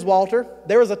 my name is Walter.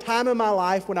 There was a time in my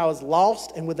life when I was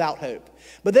lost and without hope.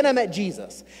 But then I met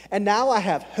Jesus, and now I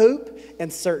have hope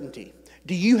and certainty.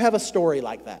 Do you have a story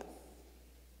like that?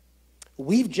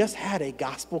 We've just had a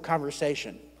gospel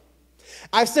conversation.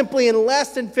 I've simply, in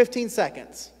less than 15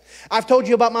 seconds, I've told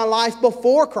you about my life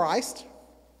before Christ.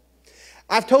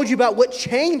 I've told you about what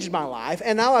changed my life,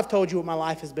 and now I've told you what my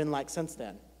life has been like since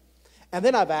then. And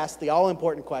then I've asked the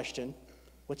all-important question,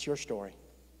 what's your story?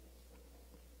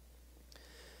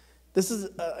 This is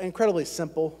an incredibly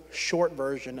simple, short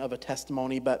version of a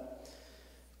testimony, but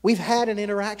we've had an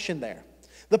interaction there.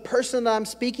 The person that I'm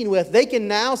speaking with, they can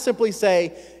now simply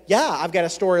say, yeah, I've got a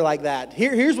story like that.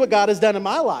 Here's what God has done in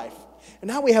my life. And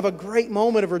now we have a great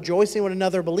moment of rejoicing with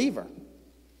another believer.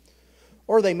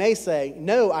 Or they may say,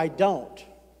 no, I don't.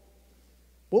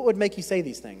 What would make you say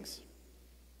these things?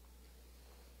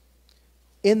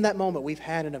 In that moment, we've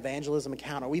had an evangelism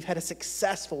encounter. We've had a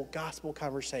successful gospel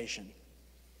conversation.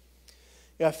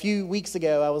 A few weeks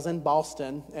ago, I was in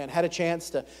Boston and had a chance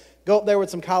to go up there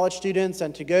with some college students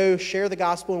and to go share the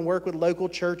gospel and work with local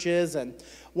churches. And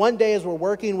one day, as we're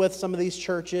working with some of these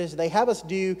churches, they have us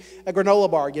do a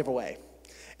granola bar giveaway.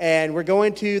 And we're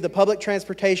going to the public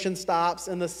transportation stops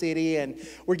in the city, and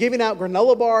we're giving out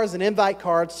granola bars and invite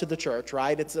cards to the church,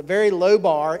 right? It's a very low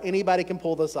bar. Anybody can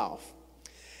pull this off.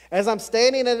 As I'm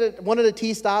standing at one of the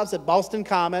T stops at Boston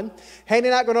Common,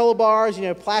 handing out granola bars,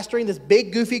 plastering this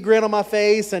big goofy grin on my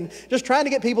face and just trying to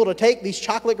get people to take these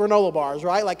chocolate granola bars,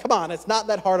 right? Like, come on, it's not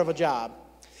that hard of a job.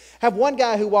 I have one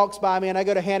guy who walks by me and I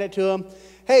go to hand it to him.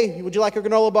 Hey, would you like a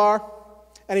granola bar?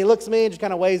 And he looks at me and just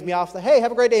kind of waves me off. Say, hey,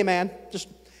 have a great day, man.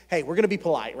 Hey, we're going to be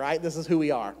polite, right? This is who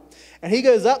we are. And he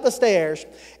goes up the stairs,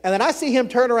 and then I see him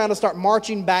turn around and start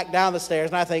marching back down the stairs,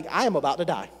 and I think, I am about to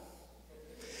die.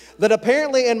 That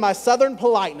apparently in my southern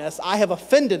politeness, I have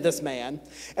offended this man,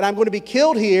 and I'm going to be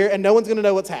killed here, and no one's going to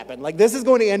know what's happened. Like, this is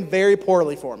going to end very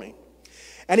poorly for me.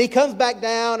 And he comes back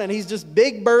down, and he's just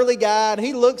big, burly guy, and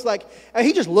he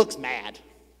just looks mad.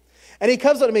 And he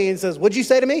comes up to me and says, what'd you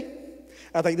say to me?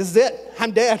 I think, this is it.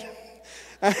 I'm dead.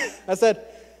 I said,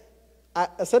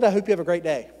 I hope you have a great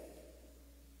day.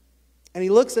 And he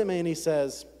looks at me and he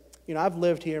says, I've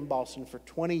lived here in Boston for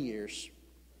 20 years.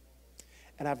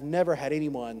 And I've never had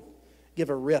anyone give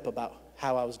a rip about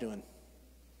how I was doing.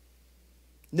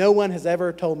 No one has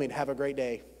ever told me to have a great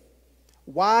day.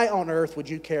 Why on earth would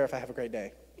you care if I have a great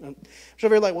day? I'm sure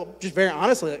very like, well, just very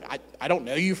honestly, like, I don't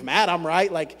know you from Adam,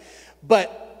 right? Like,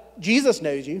 but Jesus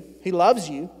knows you. He loves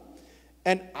you.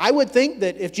 And I would think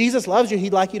that if Jesus loves you,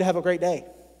 he'd like you to have a great day.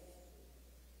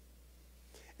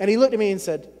 And he looked at me and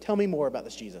said, tell me more about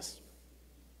this Jesus.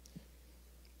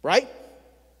 Right?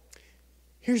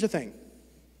 Here's the thing.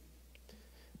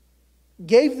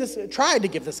 Tried to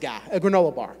give this guy a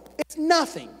granola bar. It's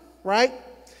nothing, right?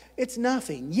 It's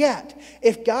nothing. Yet,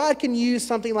 if God can use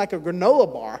something like a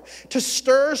granola bar to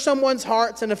stir someone's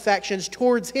hearts and affections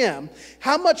towards him,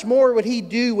 how much more would he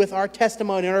do with our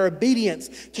testimony and our obedience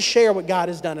to share what God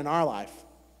has done in our life?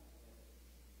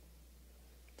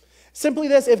 Simply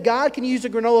this, if God can use a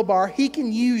granola bar, he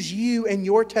can use you and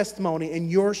your testimony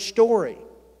and your story.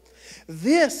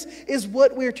 This is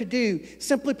what we're to do,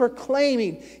 simply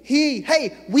proclaiming,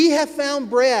 hey, we have found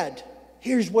bread.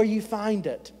 Here's where you find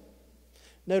it.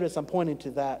 Notice I'm pointing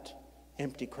to that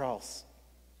empty cross.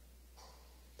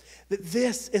 That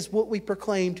this is what we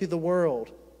proclaim to the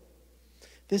world.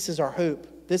 This is our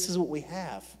hope. This is what we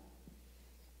have.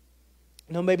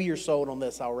 Now, maybe you're sold on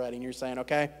this already, and you're saying,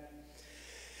 okay,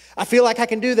 I feel like I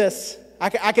can do this. I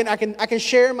can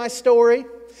share my story.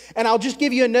 And I'll just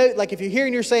give you a note, like if you're here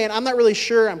and you're saying, I'm not really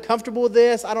sure, I'm comfortable with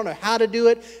this, I don't know how to do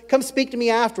it, come speak to me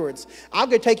afterwards. I'll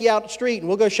go take you out the street and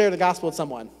we'll go share the gospel with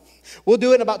someone. We'll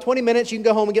do it in about 20 minutes. You can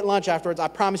go home and get lunch afterwards. I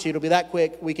promise you it'll be that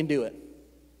quick. We can do it.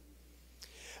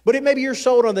 But it may be you're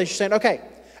sold on this. You're saying, okay,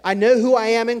 I know who I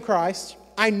am in Christ.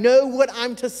 I know what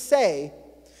I'm to say.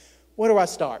 Where do I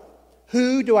start?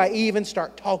 Who do I even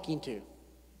start talking to?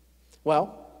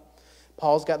 Well,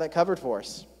 Paul's got that covered for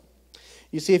us.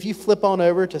 You see, if you flip on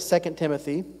over to 2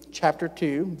 Timothy chapter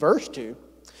 2, verse 2,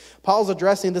 Paul's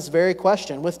addressing this very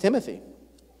question with Timothy.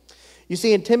 You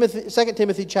see, in 2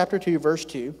 Timothy chapter 2, verse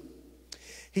 2,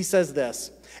 he says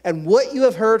this, and what you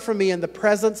have heard from me in the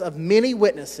presence of many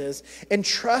witnesses,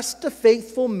 entrust to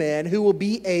faithful men who will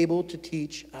be able to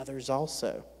teach others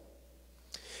also.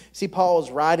 See, Paul is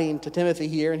writing to Timothy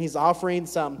here, and he's offering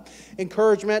some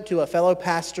encouragement to a fellow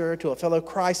pastor, to a fellow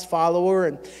Christ follower.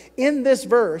 And in this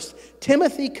verse,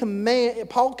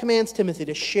 Paul commands Timothy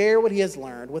to share what he has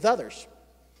learned with others.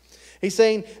 He's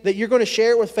saying that you're going to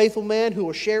share it with faithful men who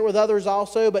will share it with others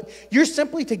also, but you're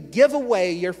simply to give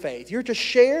away your faith. You're to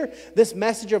share this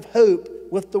message of hope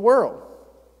with the world.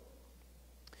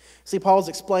 See, Paul's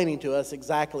explaining to us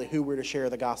exactly who we're to share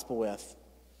the gospel with.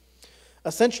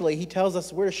 Essentially, he tells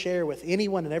us we're to share with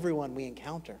anyone and everyone we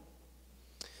encounter.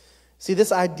 See,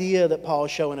 this idea that Paul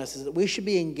is showing us is that we should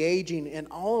be engaging in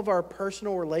all of our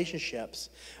personal relationships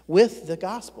with the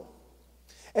gospel.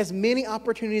 As many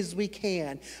opportunities as we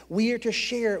can, we are to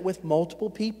share it with multiple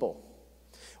people.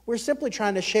 We're simply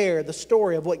trying to share the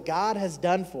story of what God has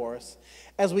done for us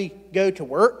as we go to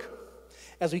work,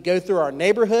 as we go through our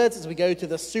neighborhoods, as we go to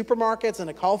the supermarkets and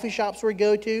the coffee shops we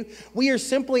go to. We are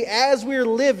simply, as we're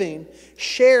living,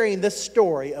 sharing this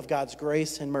story of God's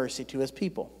grace and mercy to his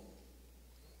people.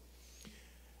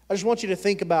 I just want you to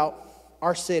think about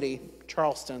our city,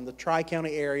 Charleston, the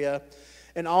Tri-County area,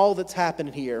 and all that's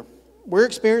happened here. We're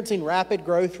experiencing rapid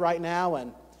growth right now,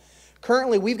 and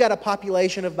currently we've got a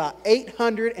population of about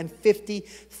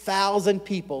 850,000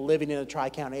 people living in the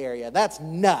Tri-County area. That's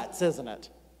nuts, isn't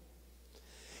it?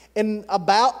 In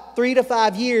about 3 to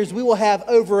 5 years, we will have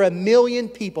over 1 million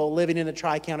people living in the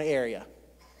Tri-County area.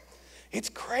 It's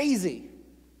crazy.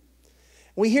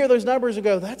 We hear those numbers and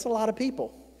go, that's a lot of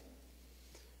people.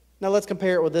 Now let's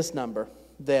compare it with this number,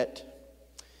 that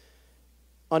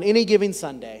on any given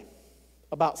Sunday,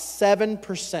 about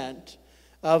 7%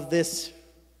 of this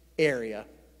area,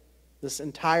 this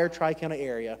entire Tri-County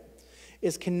area,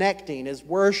 is connecting, is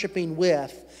worshiping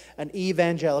with an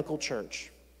evangelical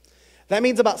church. That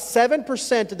means about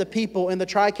 7% of the people in the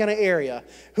Tri-County area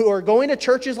who are going to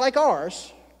churches like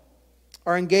ours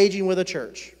are engaging with a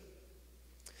church.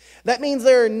 That means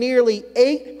there are nearly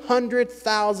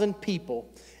 800,000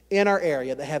 people in our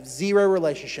area that have zero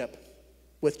relationship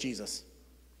with Jesus.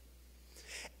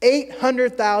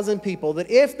 800,000 people that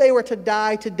if they were to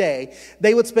die today,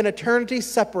 they would spend eternity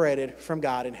separated from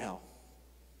God in hell.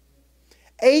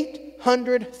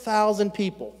 800,000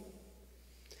 people.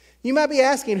 You might be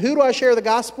asking, who do I share the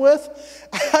gospel with?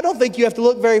 I don't think you have to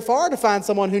look very far to find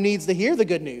someone who needs to hear the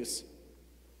good news.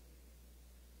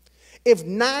 If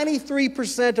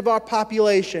 93% of our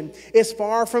population is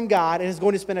far from God and is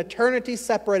going to spend eternity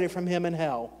separated from him in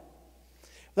hell,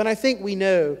 then I think we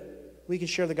know we can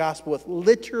share the gospel with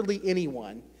literally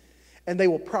anyone, and they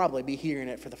will probably be hearing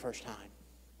it for the first time.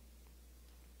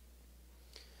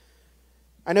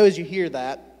 I know as you hear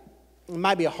that, it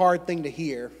might be a hard thing to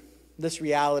hear, this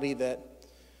reality that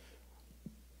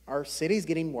our city's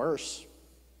getting worse.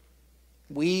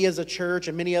 We as a church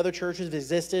and many other churches have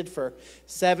existed for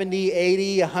 70,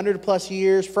 80, 100 plus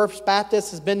years. First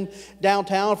Baptist has been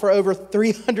downtown for over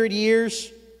 300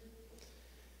 years.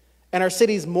 And our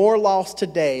city's more lost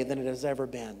today than it has ever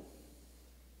been.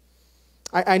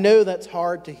 I know that's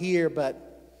hard to hear,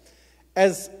 but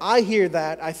as I hear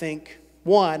that, I think,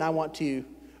 one, I want to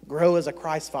grow as a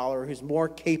Christ follower who's more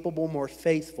capable, more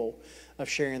faithful of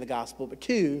sharing the gospel. But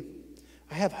two,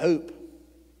 I have hope.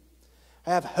 I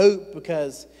have hope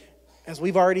because, as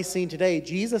we've already seen today,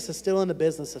 Jesus is still in the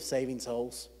business of saving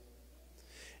souls.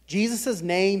 Jesus'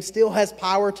 name still has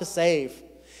power to save.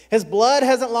 His blood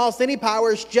hasn't lost any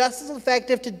power. It's just as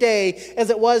effective today as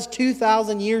it was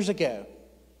 2,000 years ago.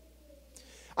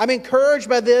 I'm encouraged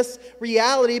by this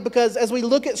reality because as we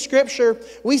look at Scripture,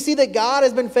 we see that God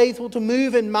has been faithful to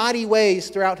move in mighty ways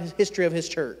throughout the history of His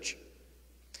church.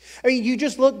 I mean, you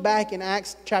just look back in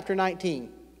Acts chapter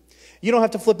 19. You don't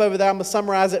have to flip over there. I'm going to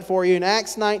summarize it for you. In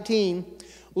Acts 19,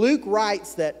 Luke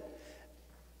writes that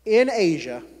in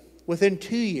Asia, within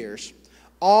 2 years,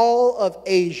 all of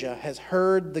Asia has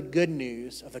heard the good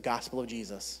news of the gospel of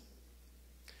Jesus.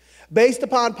 Based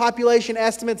upon population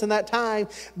estimates in that time,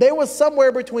 there was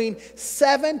somewhere between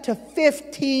 7 to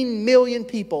 15 million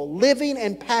people living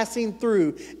and passing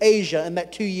through Asia in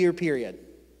that 2-year period.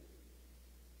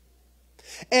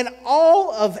 And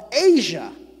all of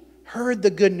Asia heard the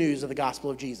good news of the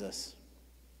gospel of Jesus.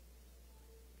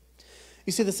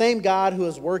 You see, the same God who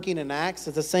is working in Acts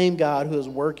is the same God who is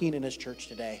working in His church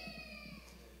today.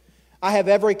 I have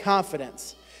every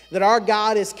confidence that our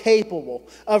God is capable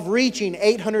of reaching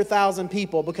 800,000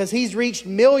 people because He's reached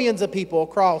millions of people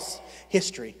across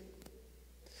history.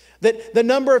 That the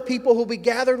number of people who will be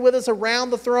gathered with us around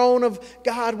the throne of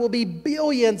God will be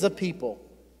billions of people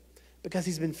because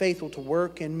He's been faithful to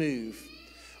work and move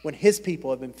when His people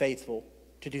have been faithful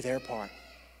to do their part.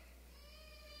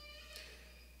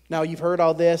 Now, you've heard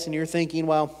all this and you're thinking,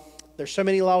 well, there's so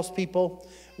many lost people.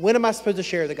 When am I supposed to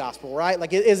share the gospel, right?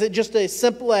 Like, is it just as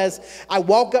simple as I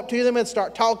walk up to them and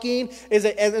start talking? Is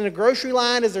it in a grocery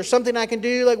line? Is there something I can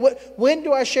do? Like, when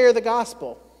do I share the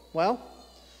gospel? Well,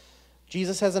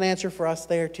 Jesus has an answer for us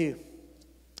there too.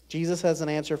 Jesus has an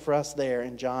answer for us there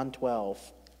in John 12.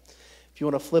 If you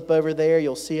want to flip over there,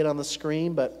 you'll see it on the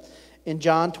screen, but in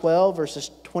John 12, verses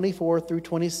 24 through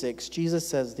 26, Jesus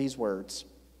says these words.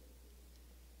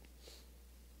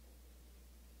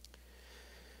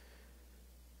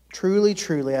 Truly,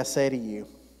 truly, I say to you,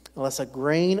 unless a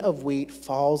grain of wheat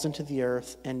falls into the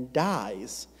earth and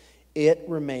dies, it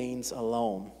remains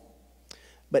alone.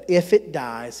 But if it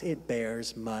dies, it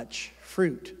bears much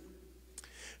fruit.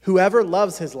 Whoever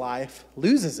loves his life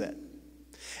loses it,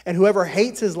 and whoever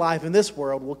hates his life in this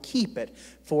world will keep it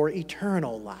for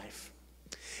eternal life.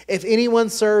 If anyone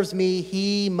serves me,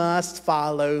 he must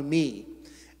follow me.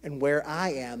 And where I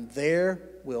am, there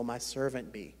will my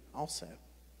servant be also.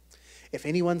 If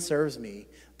anyone serves me,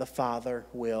 the Father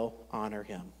will honor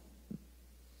him.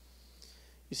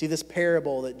 You see, this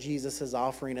parable that Jesus is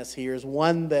offering us here is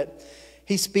one that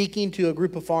He's speaking to a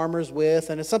group of farmers with,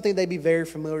 and it's something they'd be very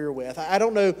familiar with. I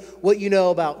don't know what you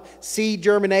know about seed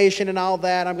germination and all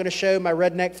that. I'm going to show my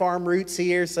redneck farm roots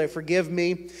here, so forgive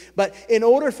me. But in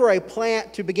order for a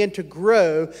plant to begin to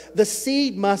grow, the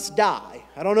seed must die.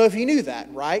 I don't know if you knew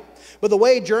that, right? But the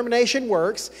way germination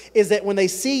works is that when the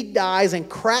seed dies and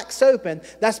cracks open,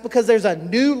 that's because there's a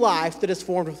new life that is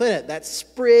formed within it. That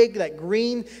sprig, that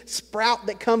green sprout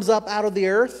that comes up out of the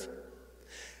earth.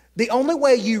 The only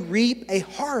way you reap a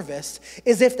harvest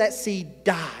is if that seed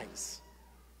dies.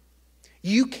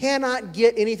 You cannot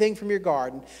get anything from your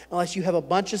garden unless you have a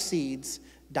bunch of seeds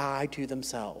die to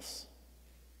themselves.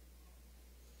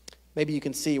 Maybe you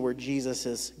can see where Jesus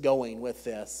is going with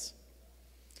this.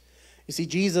 You see,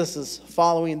 Jesus is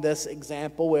following this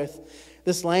example with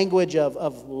this language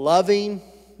of loving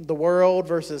the world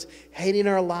versus hating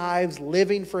our lives,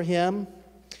 living for Him.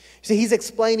 See, He's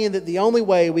explaining that the only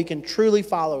way we can truly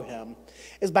follow Him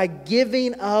is by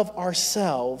giving of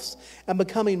ourselves and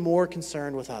becoming more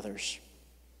concerned with others.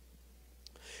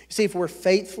 You see, if we're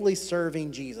faithfully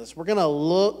serving Jesus, we're going to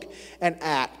look and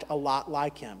act a lot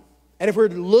like Him. And if we're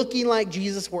looking like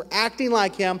Jesus, we're acting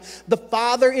like Him, the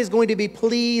Father is going to be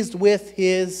pleased with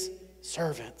His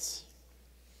servants.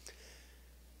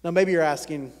 Now, maybe you're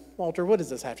asking, Walter, what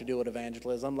does this have to do with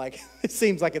evangelism? Like, it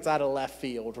seems like it's out of left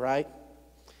field, right?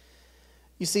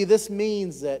 You see, this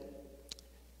means that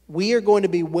we are going to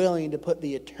be willing to put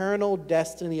the eternal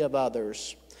destiny of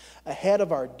others ahead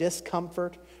of our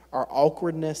discomfort, our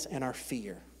awkwardness, and our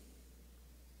fear.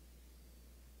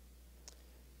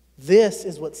 This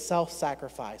is what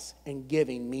self-sacrifice and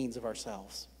giving means of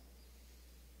ourselves.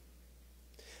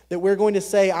 That we're going to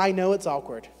say, I know it's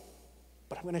awkward,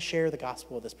 but I'm going to share the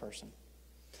gospel with this person.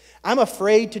 I'm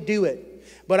afraid to do it,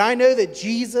 but I know that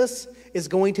Jesus is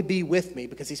going to be with me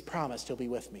because he's promised he'll be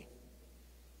with me.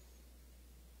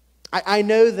 I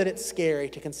know that it's scary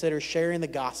to consider sharing the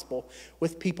gospel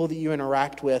with people that you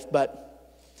interact with,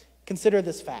 but consider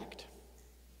this fact.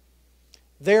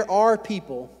 There are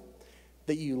people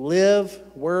that you live,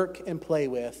 work, and play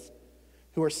with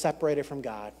who are separated from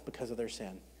God because of their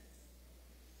sin.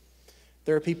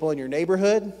 There are people in your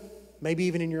neighborhood, maybe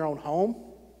even in your own home.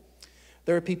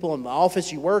 There are people in the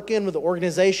office you work in, with the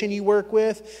organization you work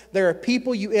with. There are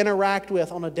people you interact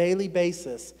with on a daily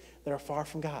basis that are far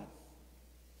from God.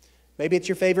 Maybe it's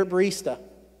your favorite barista.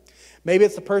 Maybe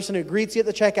it's the person who greets you at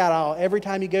the checkout aisle every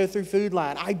time you go through Food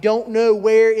Line. I don't know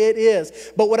where it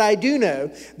is. But what I do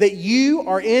know, that you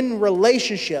are in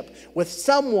relationship with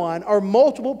someone or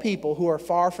multiple people who are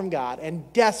far from God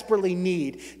and desperately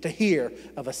need to hear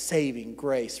of a saving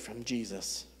grace from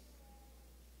Jesus.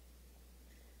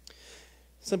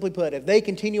 Simply put, if they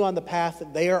continue on the path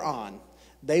that they are on,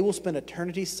 they will spend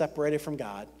eternity separated from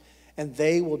God, and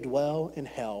they will dwell in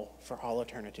hell for all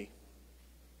eternity.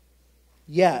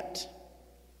 Yet,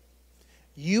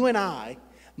 you and I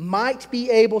might be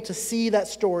able to see that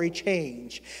story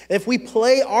change if we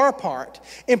play our part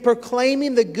in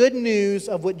proclaiming the good news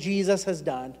of what Jesus has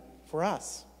done for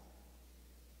us.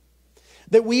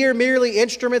 That we are merely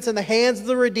instruments in the hands of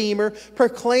the Redeemer,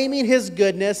 proclaiming his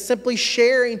goodness, simply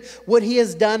sharing what he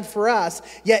has done for us.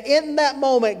 Yet in that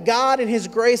moment, God in his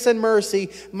grace and mercy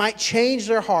might change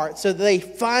their hearts so that they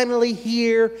finally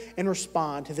hear and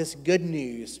respond to this good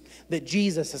news that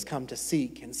Jesus has come to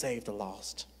seek and save the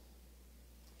lost.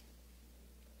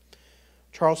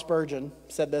 Charles Spurgeon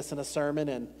said this in a sermon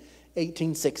in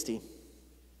 1860.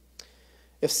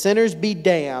 If sinners be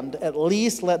damned, at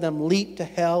least let them leap to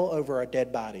hell over our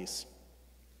dead bodies.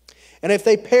 And if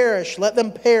they perish, let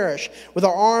them perish with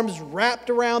our arms wrapped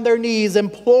around their knees,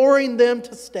 imploring them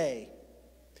to stay.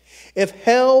 If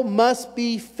hell must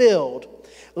be filled,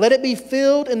 let it be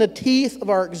filled in the teeth of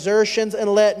our exertions, and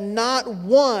let not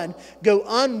one go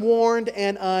unwarned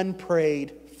and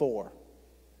unprayed for.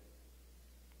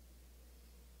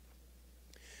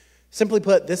 Simply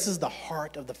put, this is the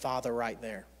heart of the Father right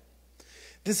there.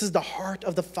 This is the heart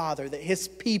of the Father, that his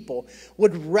people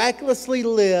would recklessly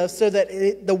live so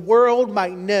that the world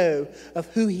might know of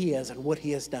who he is and what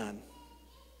he has done.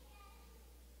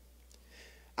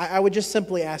 I would just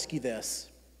simply ask you this.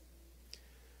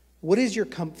 What is your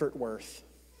comfort worth?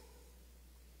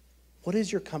 What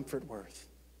is your comfort worth?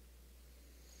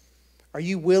 Are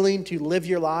you willing to live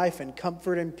your life in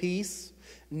comfort and peace,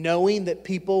 knowing that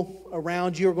people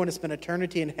around you are going to spend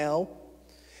eternity in hell?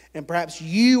 And perhaps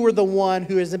you are the one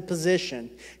who is in position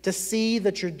to see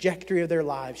the trajectory of their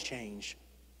lives change.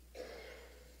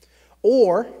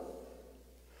 Or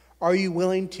are you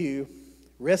willing to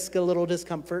risk a little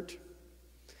discomfort,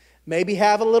 maybe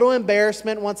have a little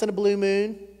embarrassment once in a blue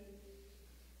moon,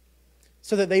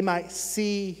 so that they might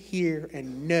see, hear,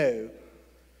 and know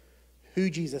who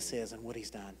Jesus is and what he's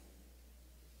done?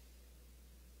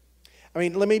 I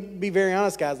mean, let me be very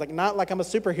honest, guys. Not like I'm a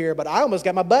superhero, but I almost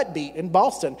got my butt beat in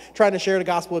Boston trying to share the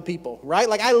gospel with people, right?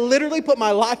 I literally put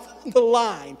my life on the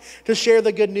line to share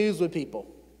the good news with people.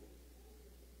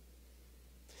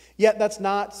 Yet that's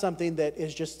not something that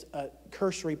is just a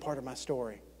cursory part of my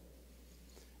story.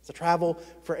 As I travel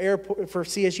for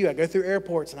CSU, I go through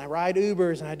airports and I ride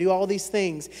Ubers and I do all these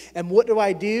things. And what do?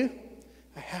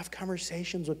 I have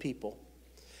conversations with people.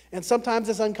 And sometimes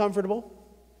it's uncomfortable.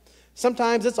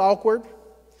 Sometimes it's awkward.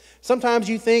 Sometimes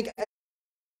you think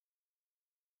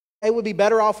it would be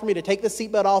better off for me to take the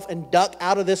seatbelt off and duck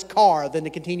out of this car than to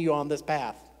continue on this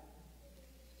path.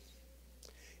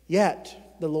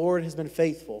 Yet, the Lord has been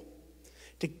faithful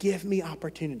to give me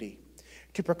opportunity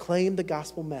to proclaim the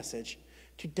gospel message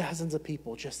to dozens of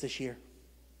people just this year.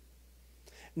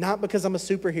 Not because I'm a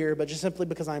superhero, but just simply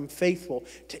because I'm faithful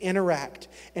to interact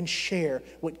and share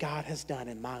what God has done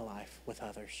in my life with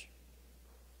others.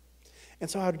 And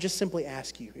so I would just simply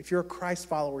ask you, if you're a Christ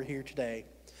follower here today,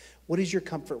 what is your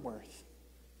comfort worth?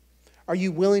 Are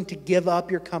you willing to give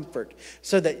up your comfort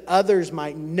so that others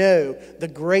might know the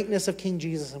greatness of King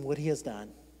Jesus and what he has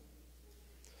done?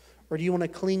 Or do you want to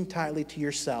cling tightly to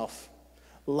yourself,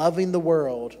 loving the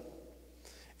world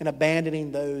and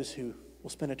abandoning those who will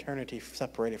spend eternity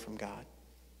separated from God?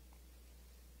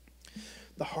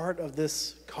 The heart of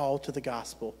this call to the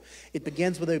gospel, it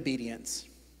begins with obedience.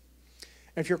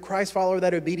 And if you're a Christ follower,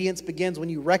 that obedience begins when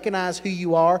you recognize who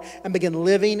you are and begin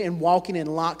living and walking in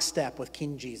lockstep with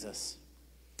King Jesus.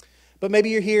 But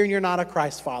maybe you're here and you're not a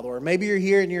Christ follower. Maybe you're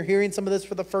here and you're hearing some of this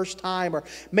for the first time, or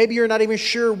maybe you're not even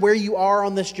sure where you are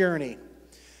on this journey.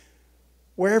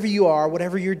 Wherever you are,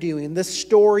 whatever you're doing, this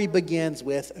story begins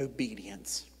with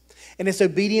obedience. And it's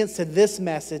obedience to this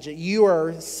message that you are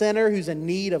a sinner who's in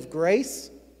need of grace.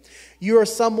 You are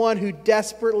someone who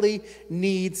desperately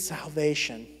needs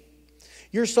salvation.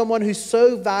 You're someone who's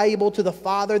so valuable to the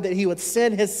Father that He would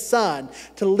send His Son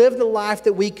to live the life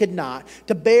that we could not,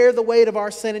 to bear the weight of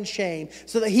our sin and shame,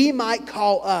 so that He might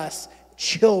call us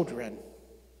children.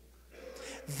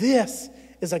 This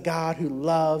is a God who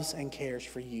loves and cares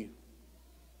for you.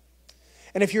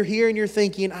 And if you're here and you're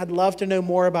thinking, I'd love to know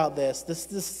more about this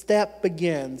step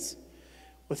begins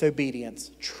with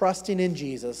obedience, trusting in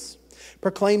Jesus,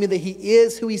 proclaiming that He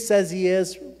is who He says He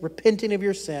is, repenting of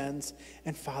your sins,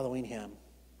 and following Him.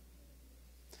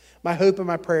 My hope and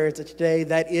my prayer is that today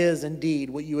that is indeed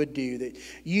what you would do, that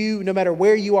you, no matter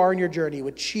where you are in your journey,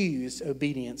 would choose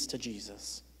obedience to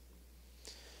Jesus.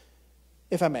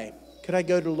 If I may, could I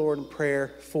go to the Lord in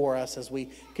prayer for us as we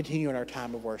continue in our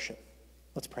time of worship?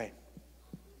 Let's pray.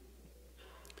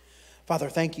 Father,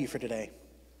 thank you for today.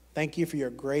 Thank you for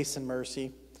your grace and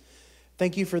mercy.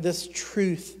 Thank you for this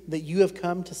truth that you have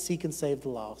come to seek and save the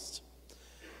lost.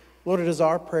 Lord, it is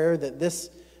our prayer that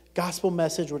this gospel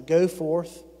message would go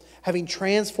forth, having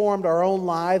transformed our own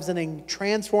lives and in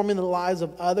transforming the lives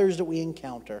of others that we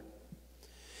encounter.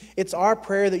 It's our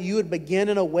prayer that you would begin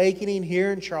an awakening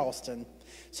here in Charleston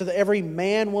so that every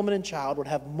man, woman, and child would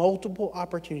have multiple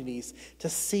opportunities to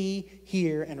see,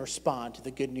 hear, and respond to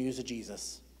the good news of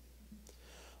Jesus.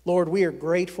 Lord, we are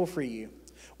grateful for you.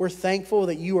 We're thankful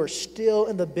that you are still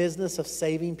in the business of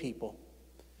saving people.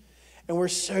 And we're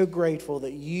so grateful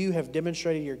that you have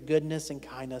demonstrated your goodness and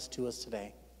kindness to us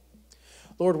today.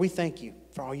 Lord, we thank you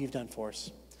for all you've done for us.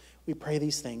 We pray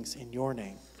these things in your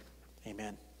name.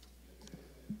 Amen.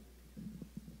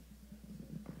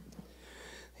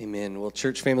 Amen. Well,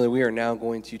 church family, we are now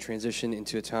going to transition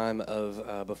into a time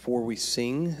of, before we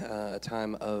sing, a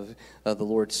time of the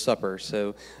Lord's Supper.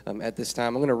 So at this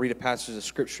time, I'm going to read a passage of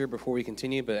Scripture before we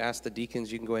continue, but ask the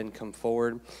deacons, you can go ahead and come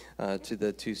forward to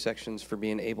the two sections for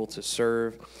being able to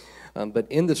serve. But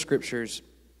in the Scriptures,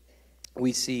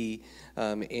 we see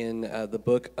in the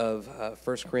book of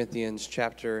 1 Corinthians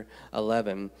chapter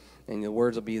 11, and the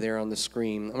words will be there on the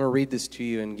screen. I'm going to read this to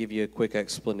you and give you a quick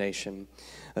explanation.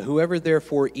 Whoever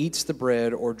therefore eats the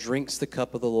bread or drinks the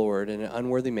cup of the Lord in an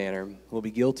unworthy manner will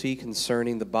be guilty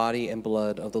concerning the body and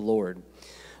blood of the Lord.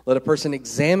 Let a person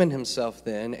examine himself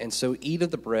then, and so eat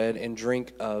of the bread and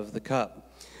drink of the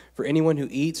cup. For anyone who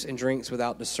eats and drinks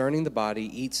without discerning the body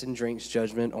eats and drinks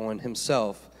judgment on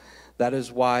himself. That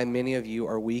is why many of you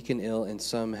are weak and ill, and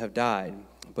some have died.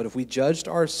 But if we judged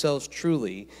ourselves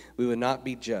truly, we would not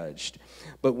be judged.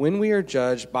 But when we are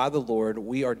judged by the Lord,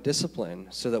 we are disciplined,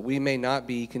 so that we may not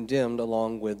be condemned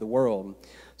along with the world.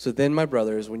 So then, my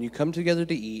brothers, when you come together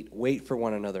to eat, wait for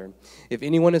one another. If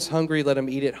anyone is hungry, let him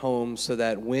eat at home, so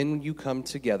that when you come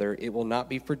together, it will not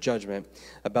be for judgment.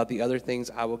 About the other things,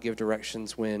 I will give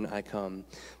directions when I come.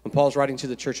 When Paul's writing to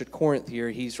the church at Corinth here,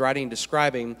 he's writing,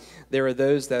 describing there are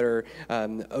those that are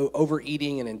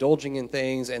overeating and indulging in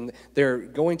things, and they're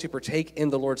going to partake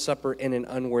in the Lord's Supper in an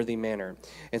unworthy manner.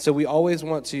 And so we always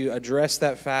want to address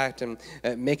that fact and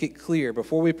make it clear.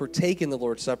 Before we partake in the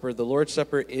Lord's Supper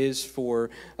is for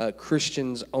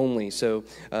Christians only. So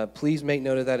please make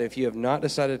note of that. If you have not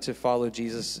decided to follow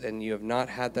Jesus and you have not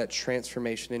had that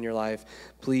transformation in your life,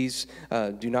 please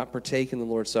do not partake in the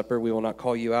Lord's Supper. We will not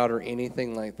call you out or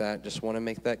anything like that. Just want to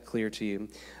make that clear to you.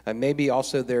 Maybe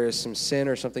also there is some sin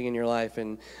or something in your life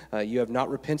and you have not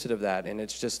repented of that, and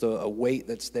it's just a weight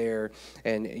that's there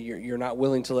and you're not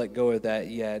willing to let go of that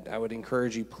yet. I would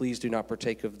encourage you, please do not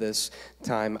partake of this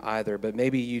time either. But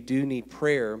maybe you do need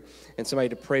prayer and somebody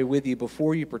to pray with you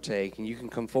before you partake, and you can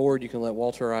come forward. You can let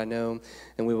Walter or I know,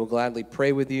 and we will gladly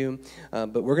pray with you.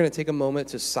 But we're going to take a moment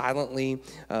to silently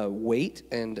wait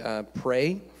and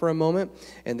pray for a moment,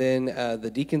 and then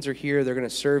the deacons are here. They're going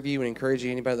to serve you and encourage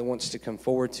you. Anybody that wants to come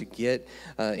forward to get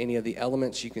any of the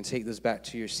elements, you can take those back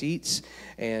to your seats,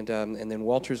 and then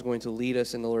Walter's going to lead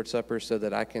us in the Lord's Supper so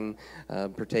that I can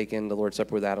partake in the Lord's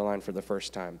Supper with Adeline for the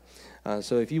first time.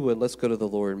 So if you would, let's go to the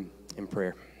Lord in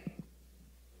prayer.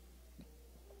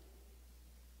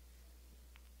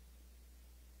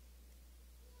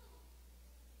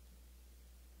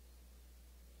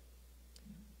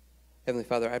 Heavenly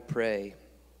Father, I pray,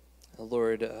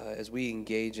 Lord, as we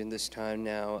engage in this time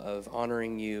now of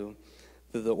honoring you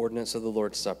through the ordinance of the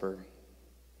Lord's Supper,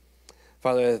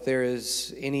 Father, if there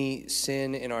is any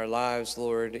sin in our lives,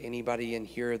 Lord, anybody in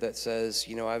here that says,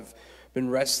 I've been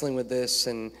wrestling with this,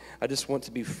 and I just want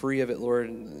to be free of it,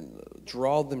 Lord.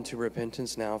 Draw them to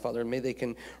repentance now, Father. May they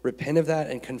can repent of that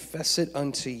and confess it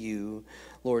unto you,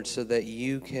 Lord, so that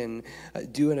you can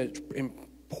do an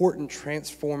important,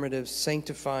 transformative,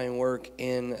 sanctifying work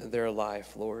in their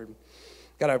life, Lord.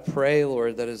 God, I pray,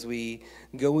 Lord, that as we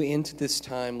go into this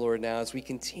time, Lord, now, as we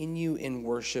continue in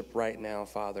worship right now,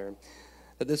 Father,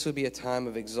 that this would be a time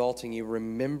of exalting you,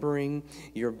 remembering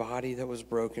your body that was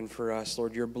broken for us,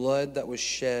 Lord, your blood that was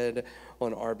shed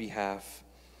on our behalf.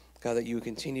 God, that you would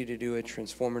continue to do a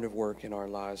transformative work in our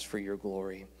lives for your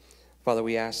glory. Father,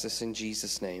 we ask this in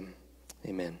Jesus' name.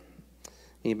 Amen.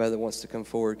 Anybody that wants to come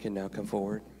forward can now come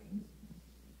forward.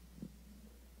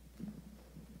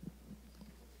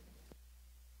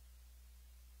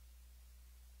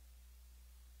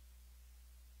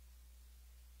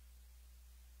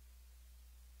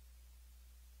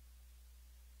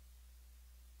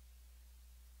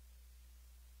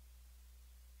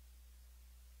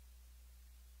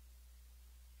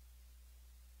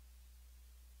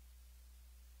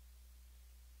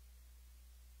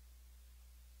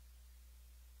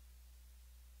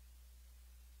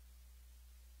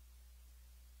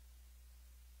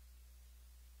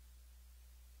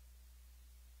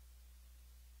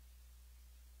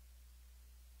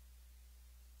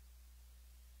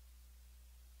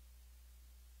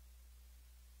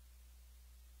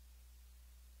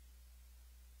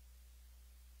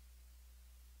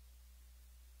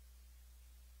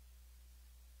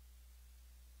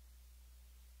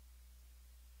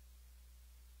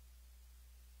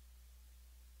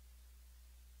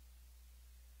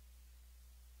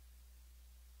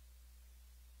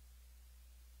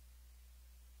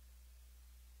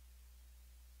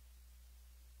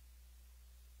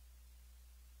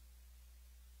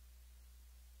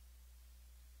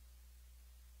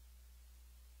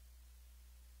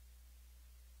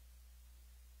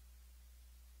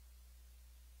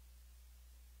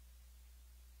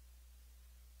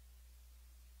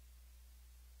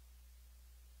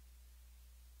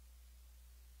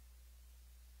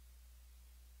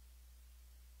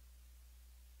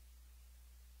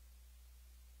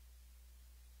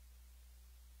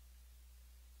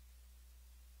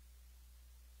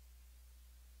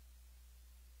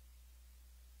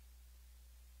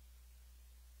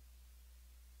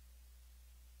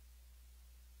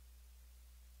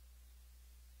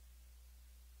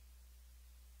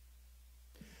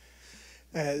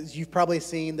 As you've probably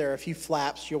seen, there are a few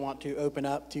flaps you'll want to open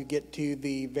up to get to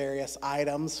the various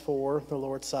items for the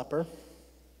Lord's Supper.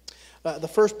 The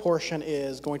first portion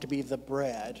is going to be the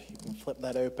bread. You can flip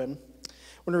that open.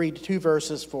 I'm going to read 2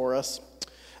 verses for us.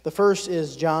 The first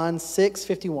is John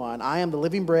 6:51. I am the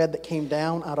living bread that came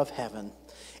down out of heaven.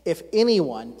 If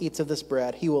anyone eats of this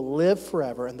bread, he will live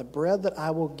forever, and the bread that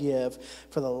I will give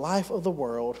for the life of the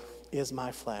world is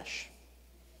my flesh.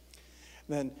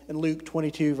 Then in Luke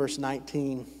 22, verse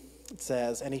 19, it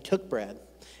says, and he took bread.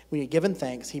 When he had given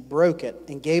thanks, he broke it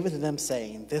and gave it to them,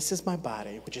 saying, this is my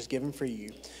body, which is given for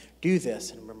you. Do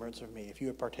this in remembrance of me, if you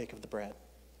would partake of the bread.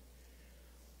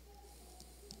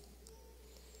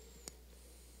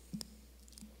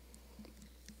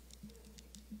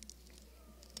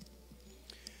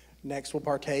 Next, we'll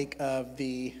partake of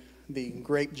the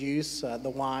grape juice, the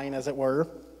wine, as it were.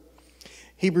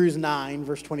 Hebrews 9,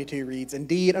 verse 22 reads,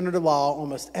 indeed, under the law,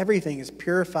 almost everything is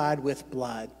purified with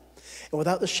blood. And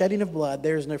without the shedding of blood,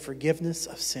 there is no forgiveness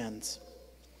of sins.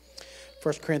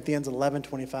 1 Corinthians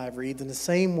 11:25 reads, in the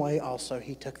same way also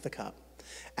he took the cup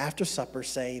after supper,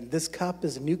 saying, this cup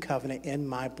is a new covenant in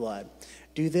my blood.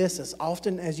 Do this as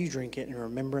often as you drink it in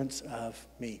remembrance of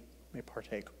me. You may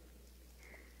partake.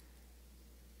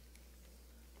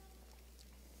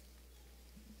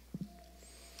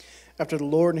 After the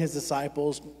Lord and his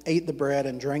disciples ate the bread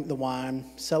and drank the wine,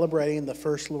 celebrating the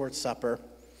first Lord's Supper,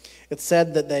 it's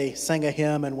said that they sang a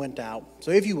hymn and went out.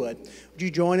 So if you would you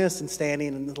join us in standing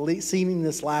and singing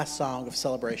this last song of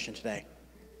celebration today?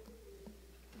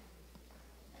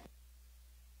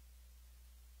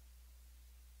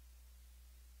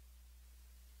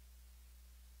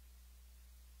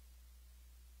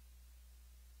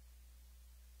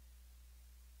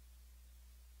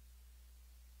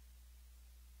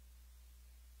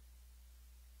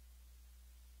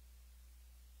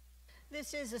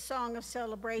 This is a song of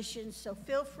celebration, so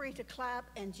feel free to clap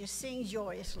and just sing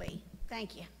joyously.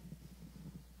 Thank you.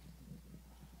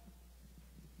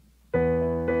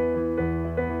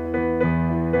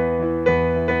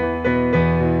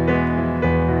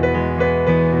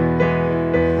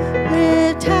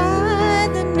 Lift high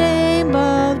the name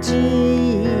of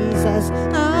Jesus,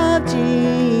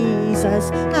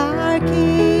 our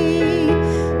King.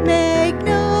 Make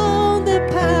known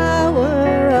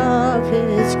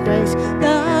grace,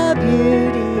 the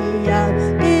beauty of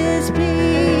his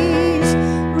peace.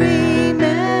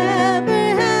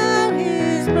 Remember how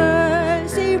his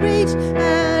mercy reached,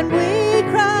 and we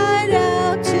cried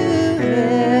out to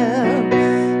him.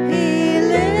 He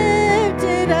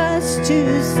lifted us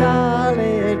to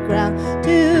solid ground,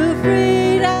 to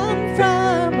freedom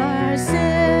from our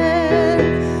sin.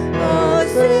 Oh,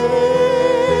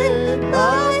 sing,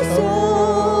 my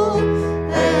soul,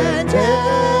 and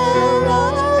tell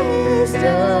all he's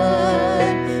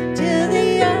done, till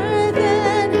the earth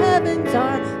and heavens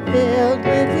are filled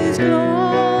with his glory.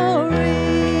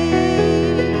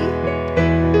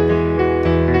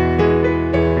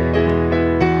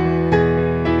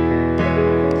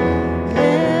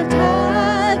 Lift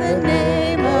high the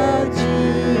name of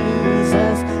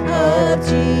Jesus,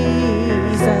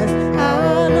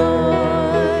 our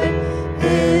Lord.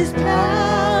 His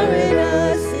power in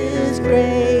us is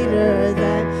greater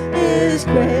than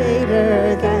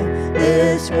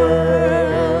this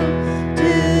world.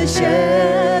 To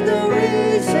share the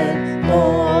reason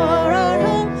for our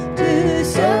hope, to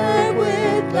serve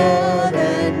with love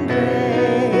and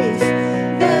grace,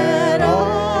 that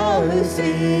all who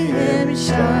see him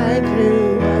shine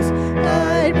through us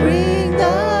might bring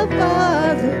the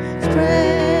Father's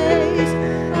praise.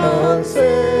 Oh,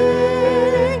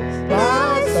 sing,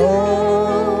 my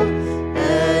soul,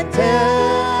 and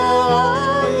tell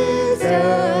all he's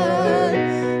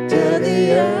done, till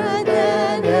the earth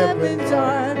and heavens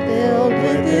are filled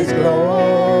with his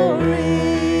glory.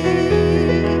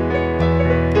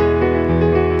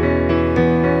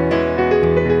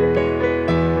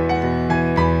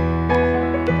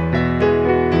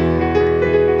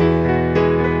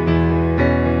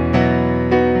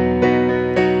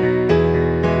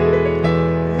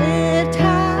 Lift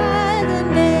high the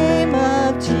name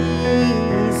of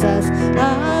Jesus,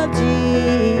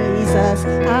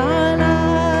 our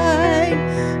light.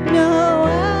 No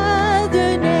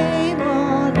other name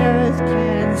on earth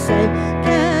can save,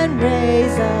 can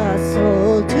raise a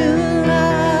soul to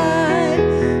life.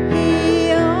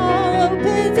 He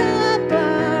opens up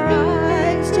our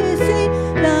eyes to see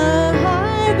the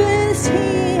harvest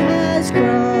he has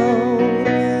grown.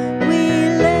 We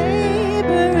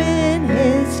labor in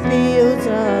his fields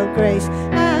of grace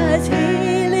as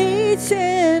he leads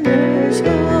sinners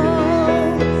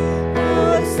home.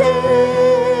 Oh,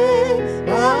 sing,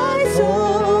 my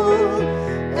soul,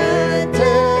 and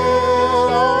tell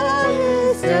all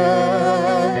he's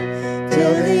done,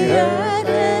 till the earth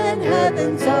and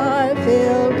heavens are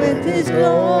filled with his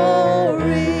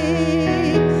glory.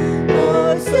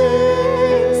 Oh,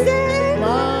 sing,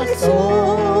 my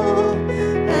soul,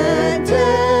 and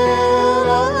tell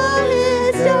all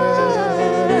he's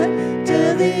done,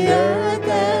 till the earth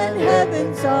and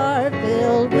heavens are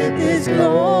filled with his glory.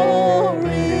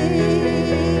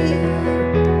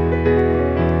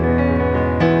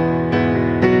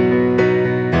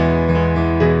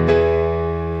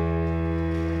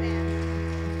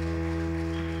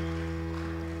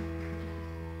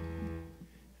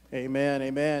 Amen,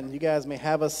 amen. You guys may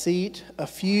have a seat. A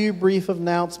few brief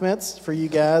announcements for you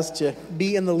guys to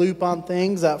be in the loop on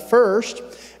things. First,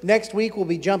 next week we'll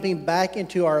be jumping back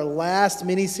into our last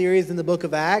mini-series in the book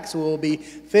of Acts. We'll be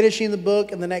finishing the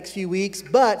book in the next few weeks,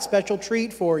 but special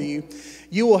treat for you.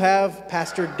 You will have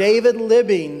Pastor David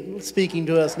Libbing speaking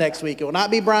to us next week. It will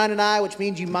not be Brian and I, which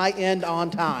means you might end on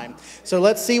time. So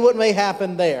let's see what may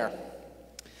happen there.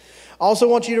 Also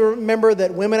want you to remember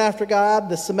that Women After God,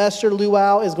 the semester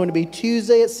luau, is going to be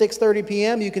Tuesday at 6:30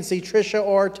 p.m. You can see Trisha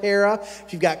or Tara. If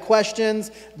you've got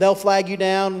questions, they'll flag you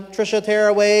down. Trisha,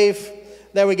 Tara, wave.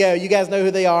 There we go. You guys know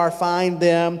who they are. Find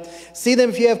them. See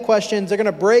them if you have questions. They're going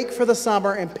to break for the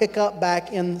summer and pick up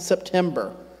back in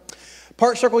September.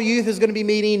 Park Circle Youth is going to be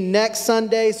meeting next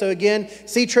Sunday. So again,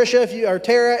 see Trisha or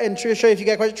Tara and Trisha if you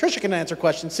got questions. Trisha can answer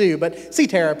questions too, but see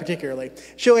Tara particularly.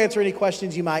 She'll answer any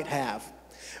questions you might have.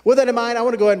 With that in mind, I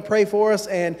want to go ahead and pray for us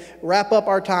and wrap up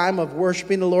our time of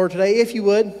worshiping the Lord today. If you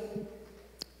would,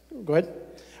 go ahead.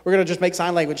 We're going to just make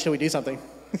sign language till we do something.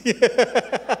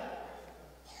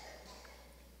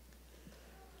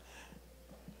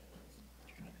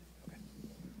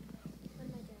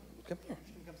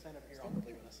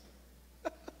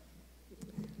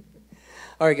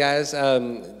 All right, guys,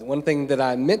 one thing that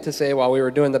I meant to say while we were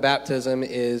doing the baptism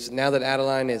is now that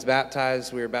Adeline is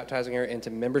baptized, we are baptizing her into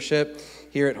membership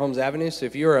here at Holmes Avenue. So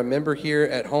if you are a member here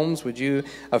at Holmes, would you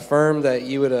affirm that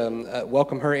you would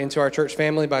welcome her into our church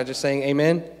family by just saying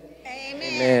amen?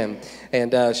 Amen.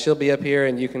 And she'll be up here,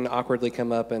 and you can awkwardly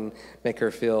come up and make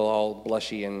her feel all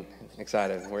blushy and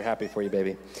excited. We're happy for you,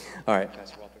 baby. All right,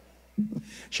 Pastor Walter.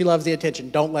 She loves the attention.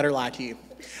 Don't let her lie to you.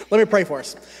 Let me pray for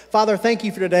us. Father, thank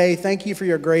you for today. Thank you for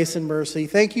your grace and mercy.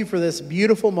 Thank you for this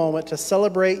beautiful moment to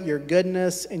celebrate your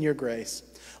goodness and your grace.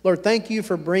 Lord, thank you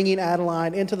for bringing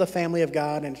Adeline into the family of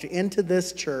God and into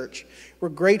this church. We're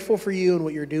grateful for you and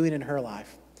what you're doing in her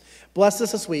life. Bless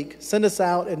us this week. Send us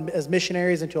out as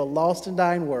missionaries into a lost and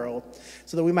dying world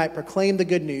so that we might proclaim the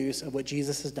good news of what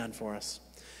Jesus has done for us.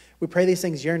 We pray these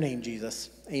things in your name,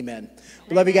 Jesus. Amen.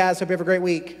 We love you guys. Hope you have a great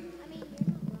week.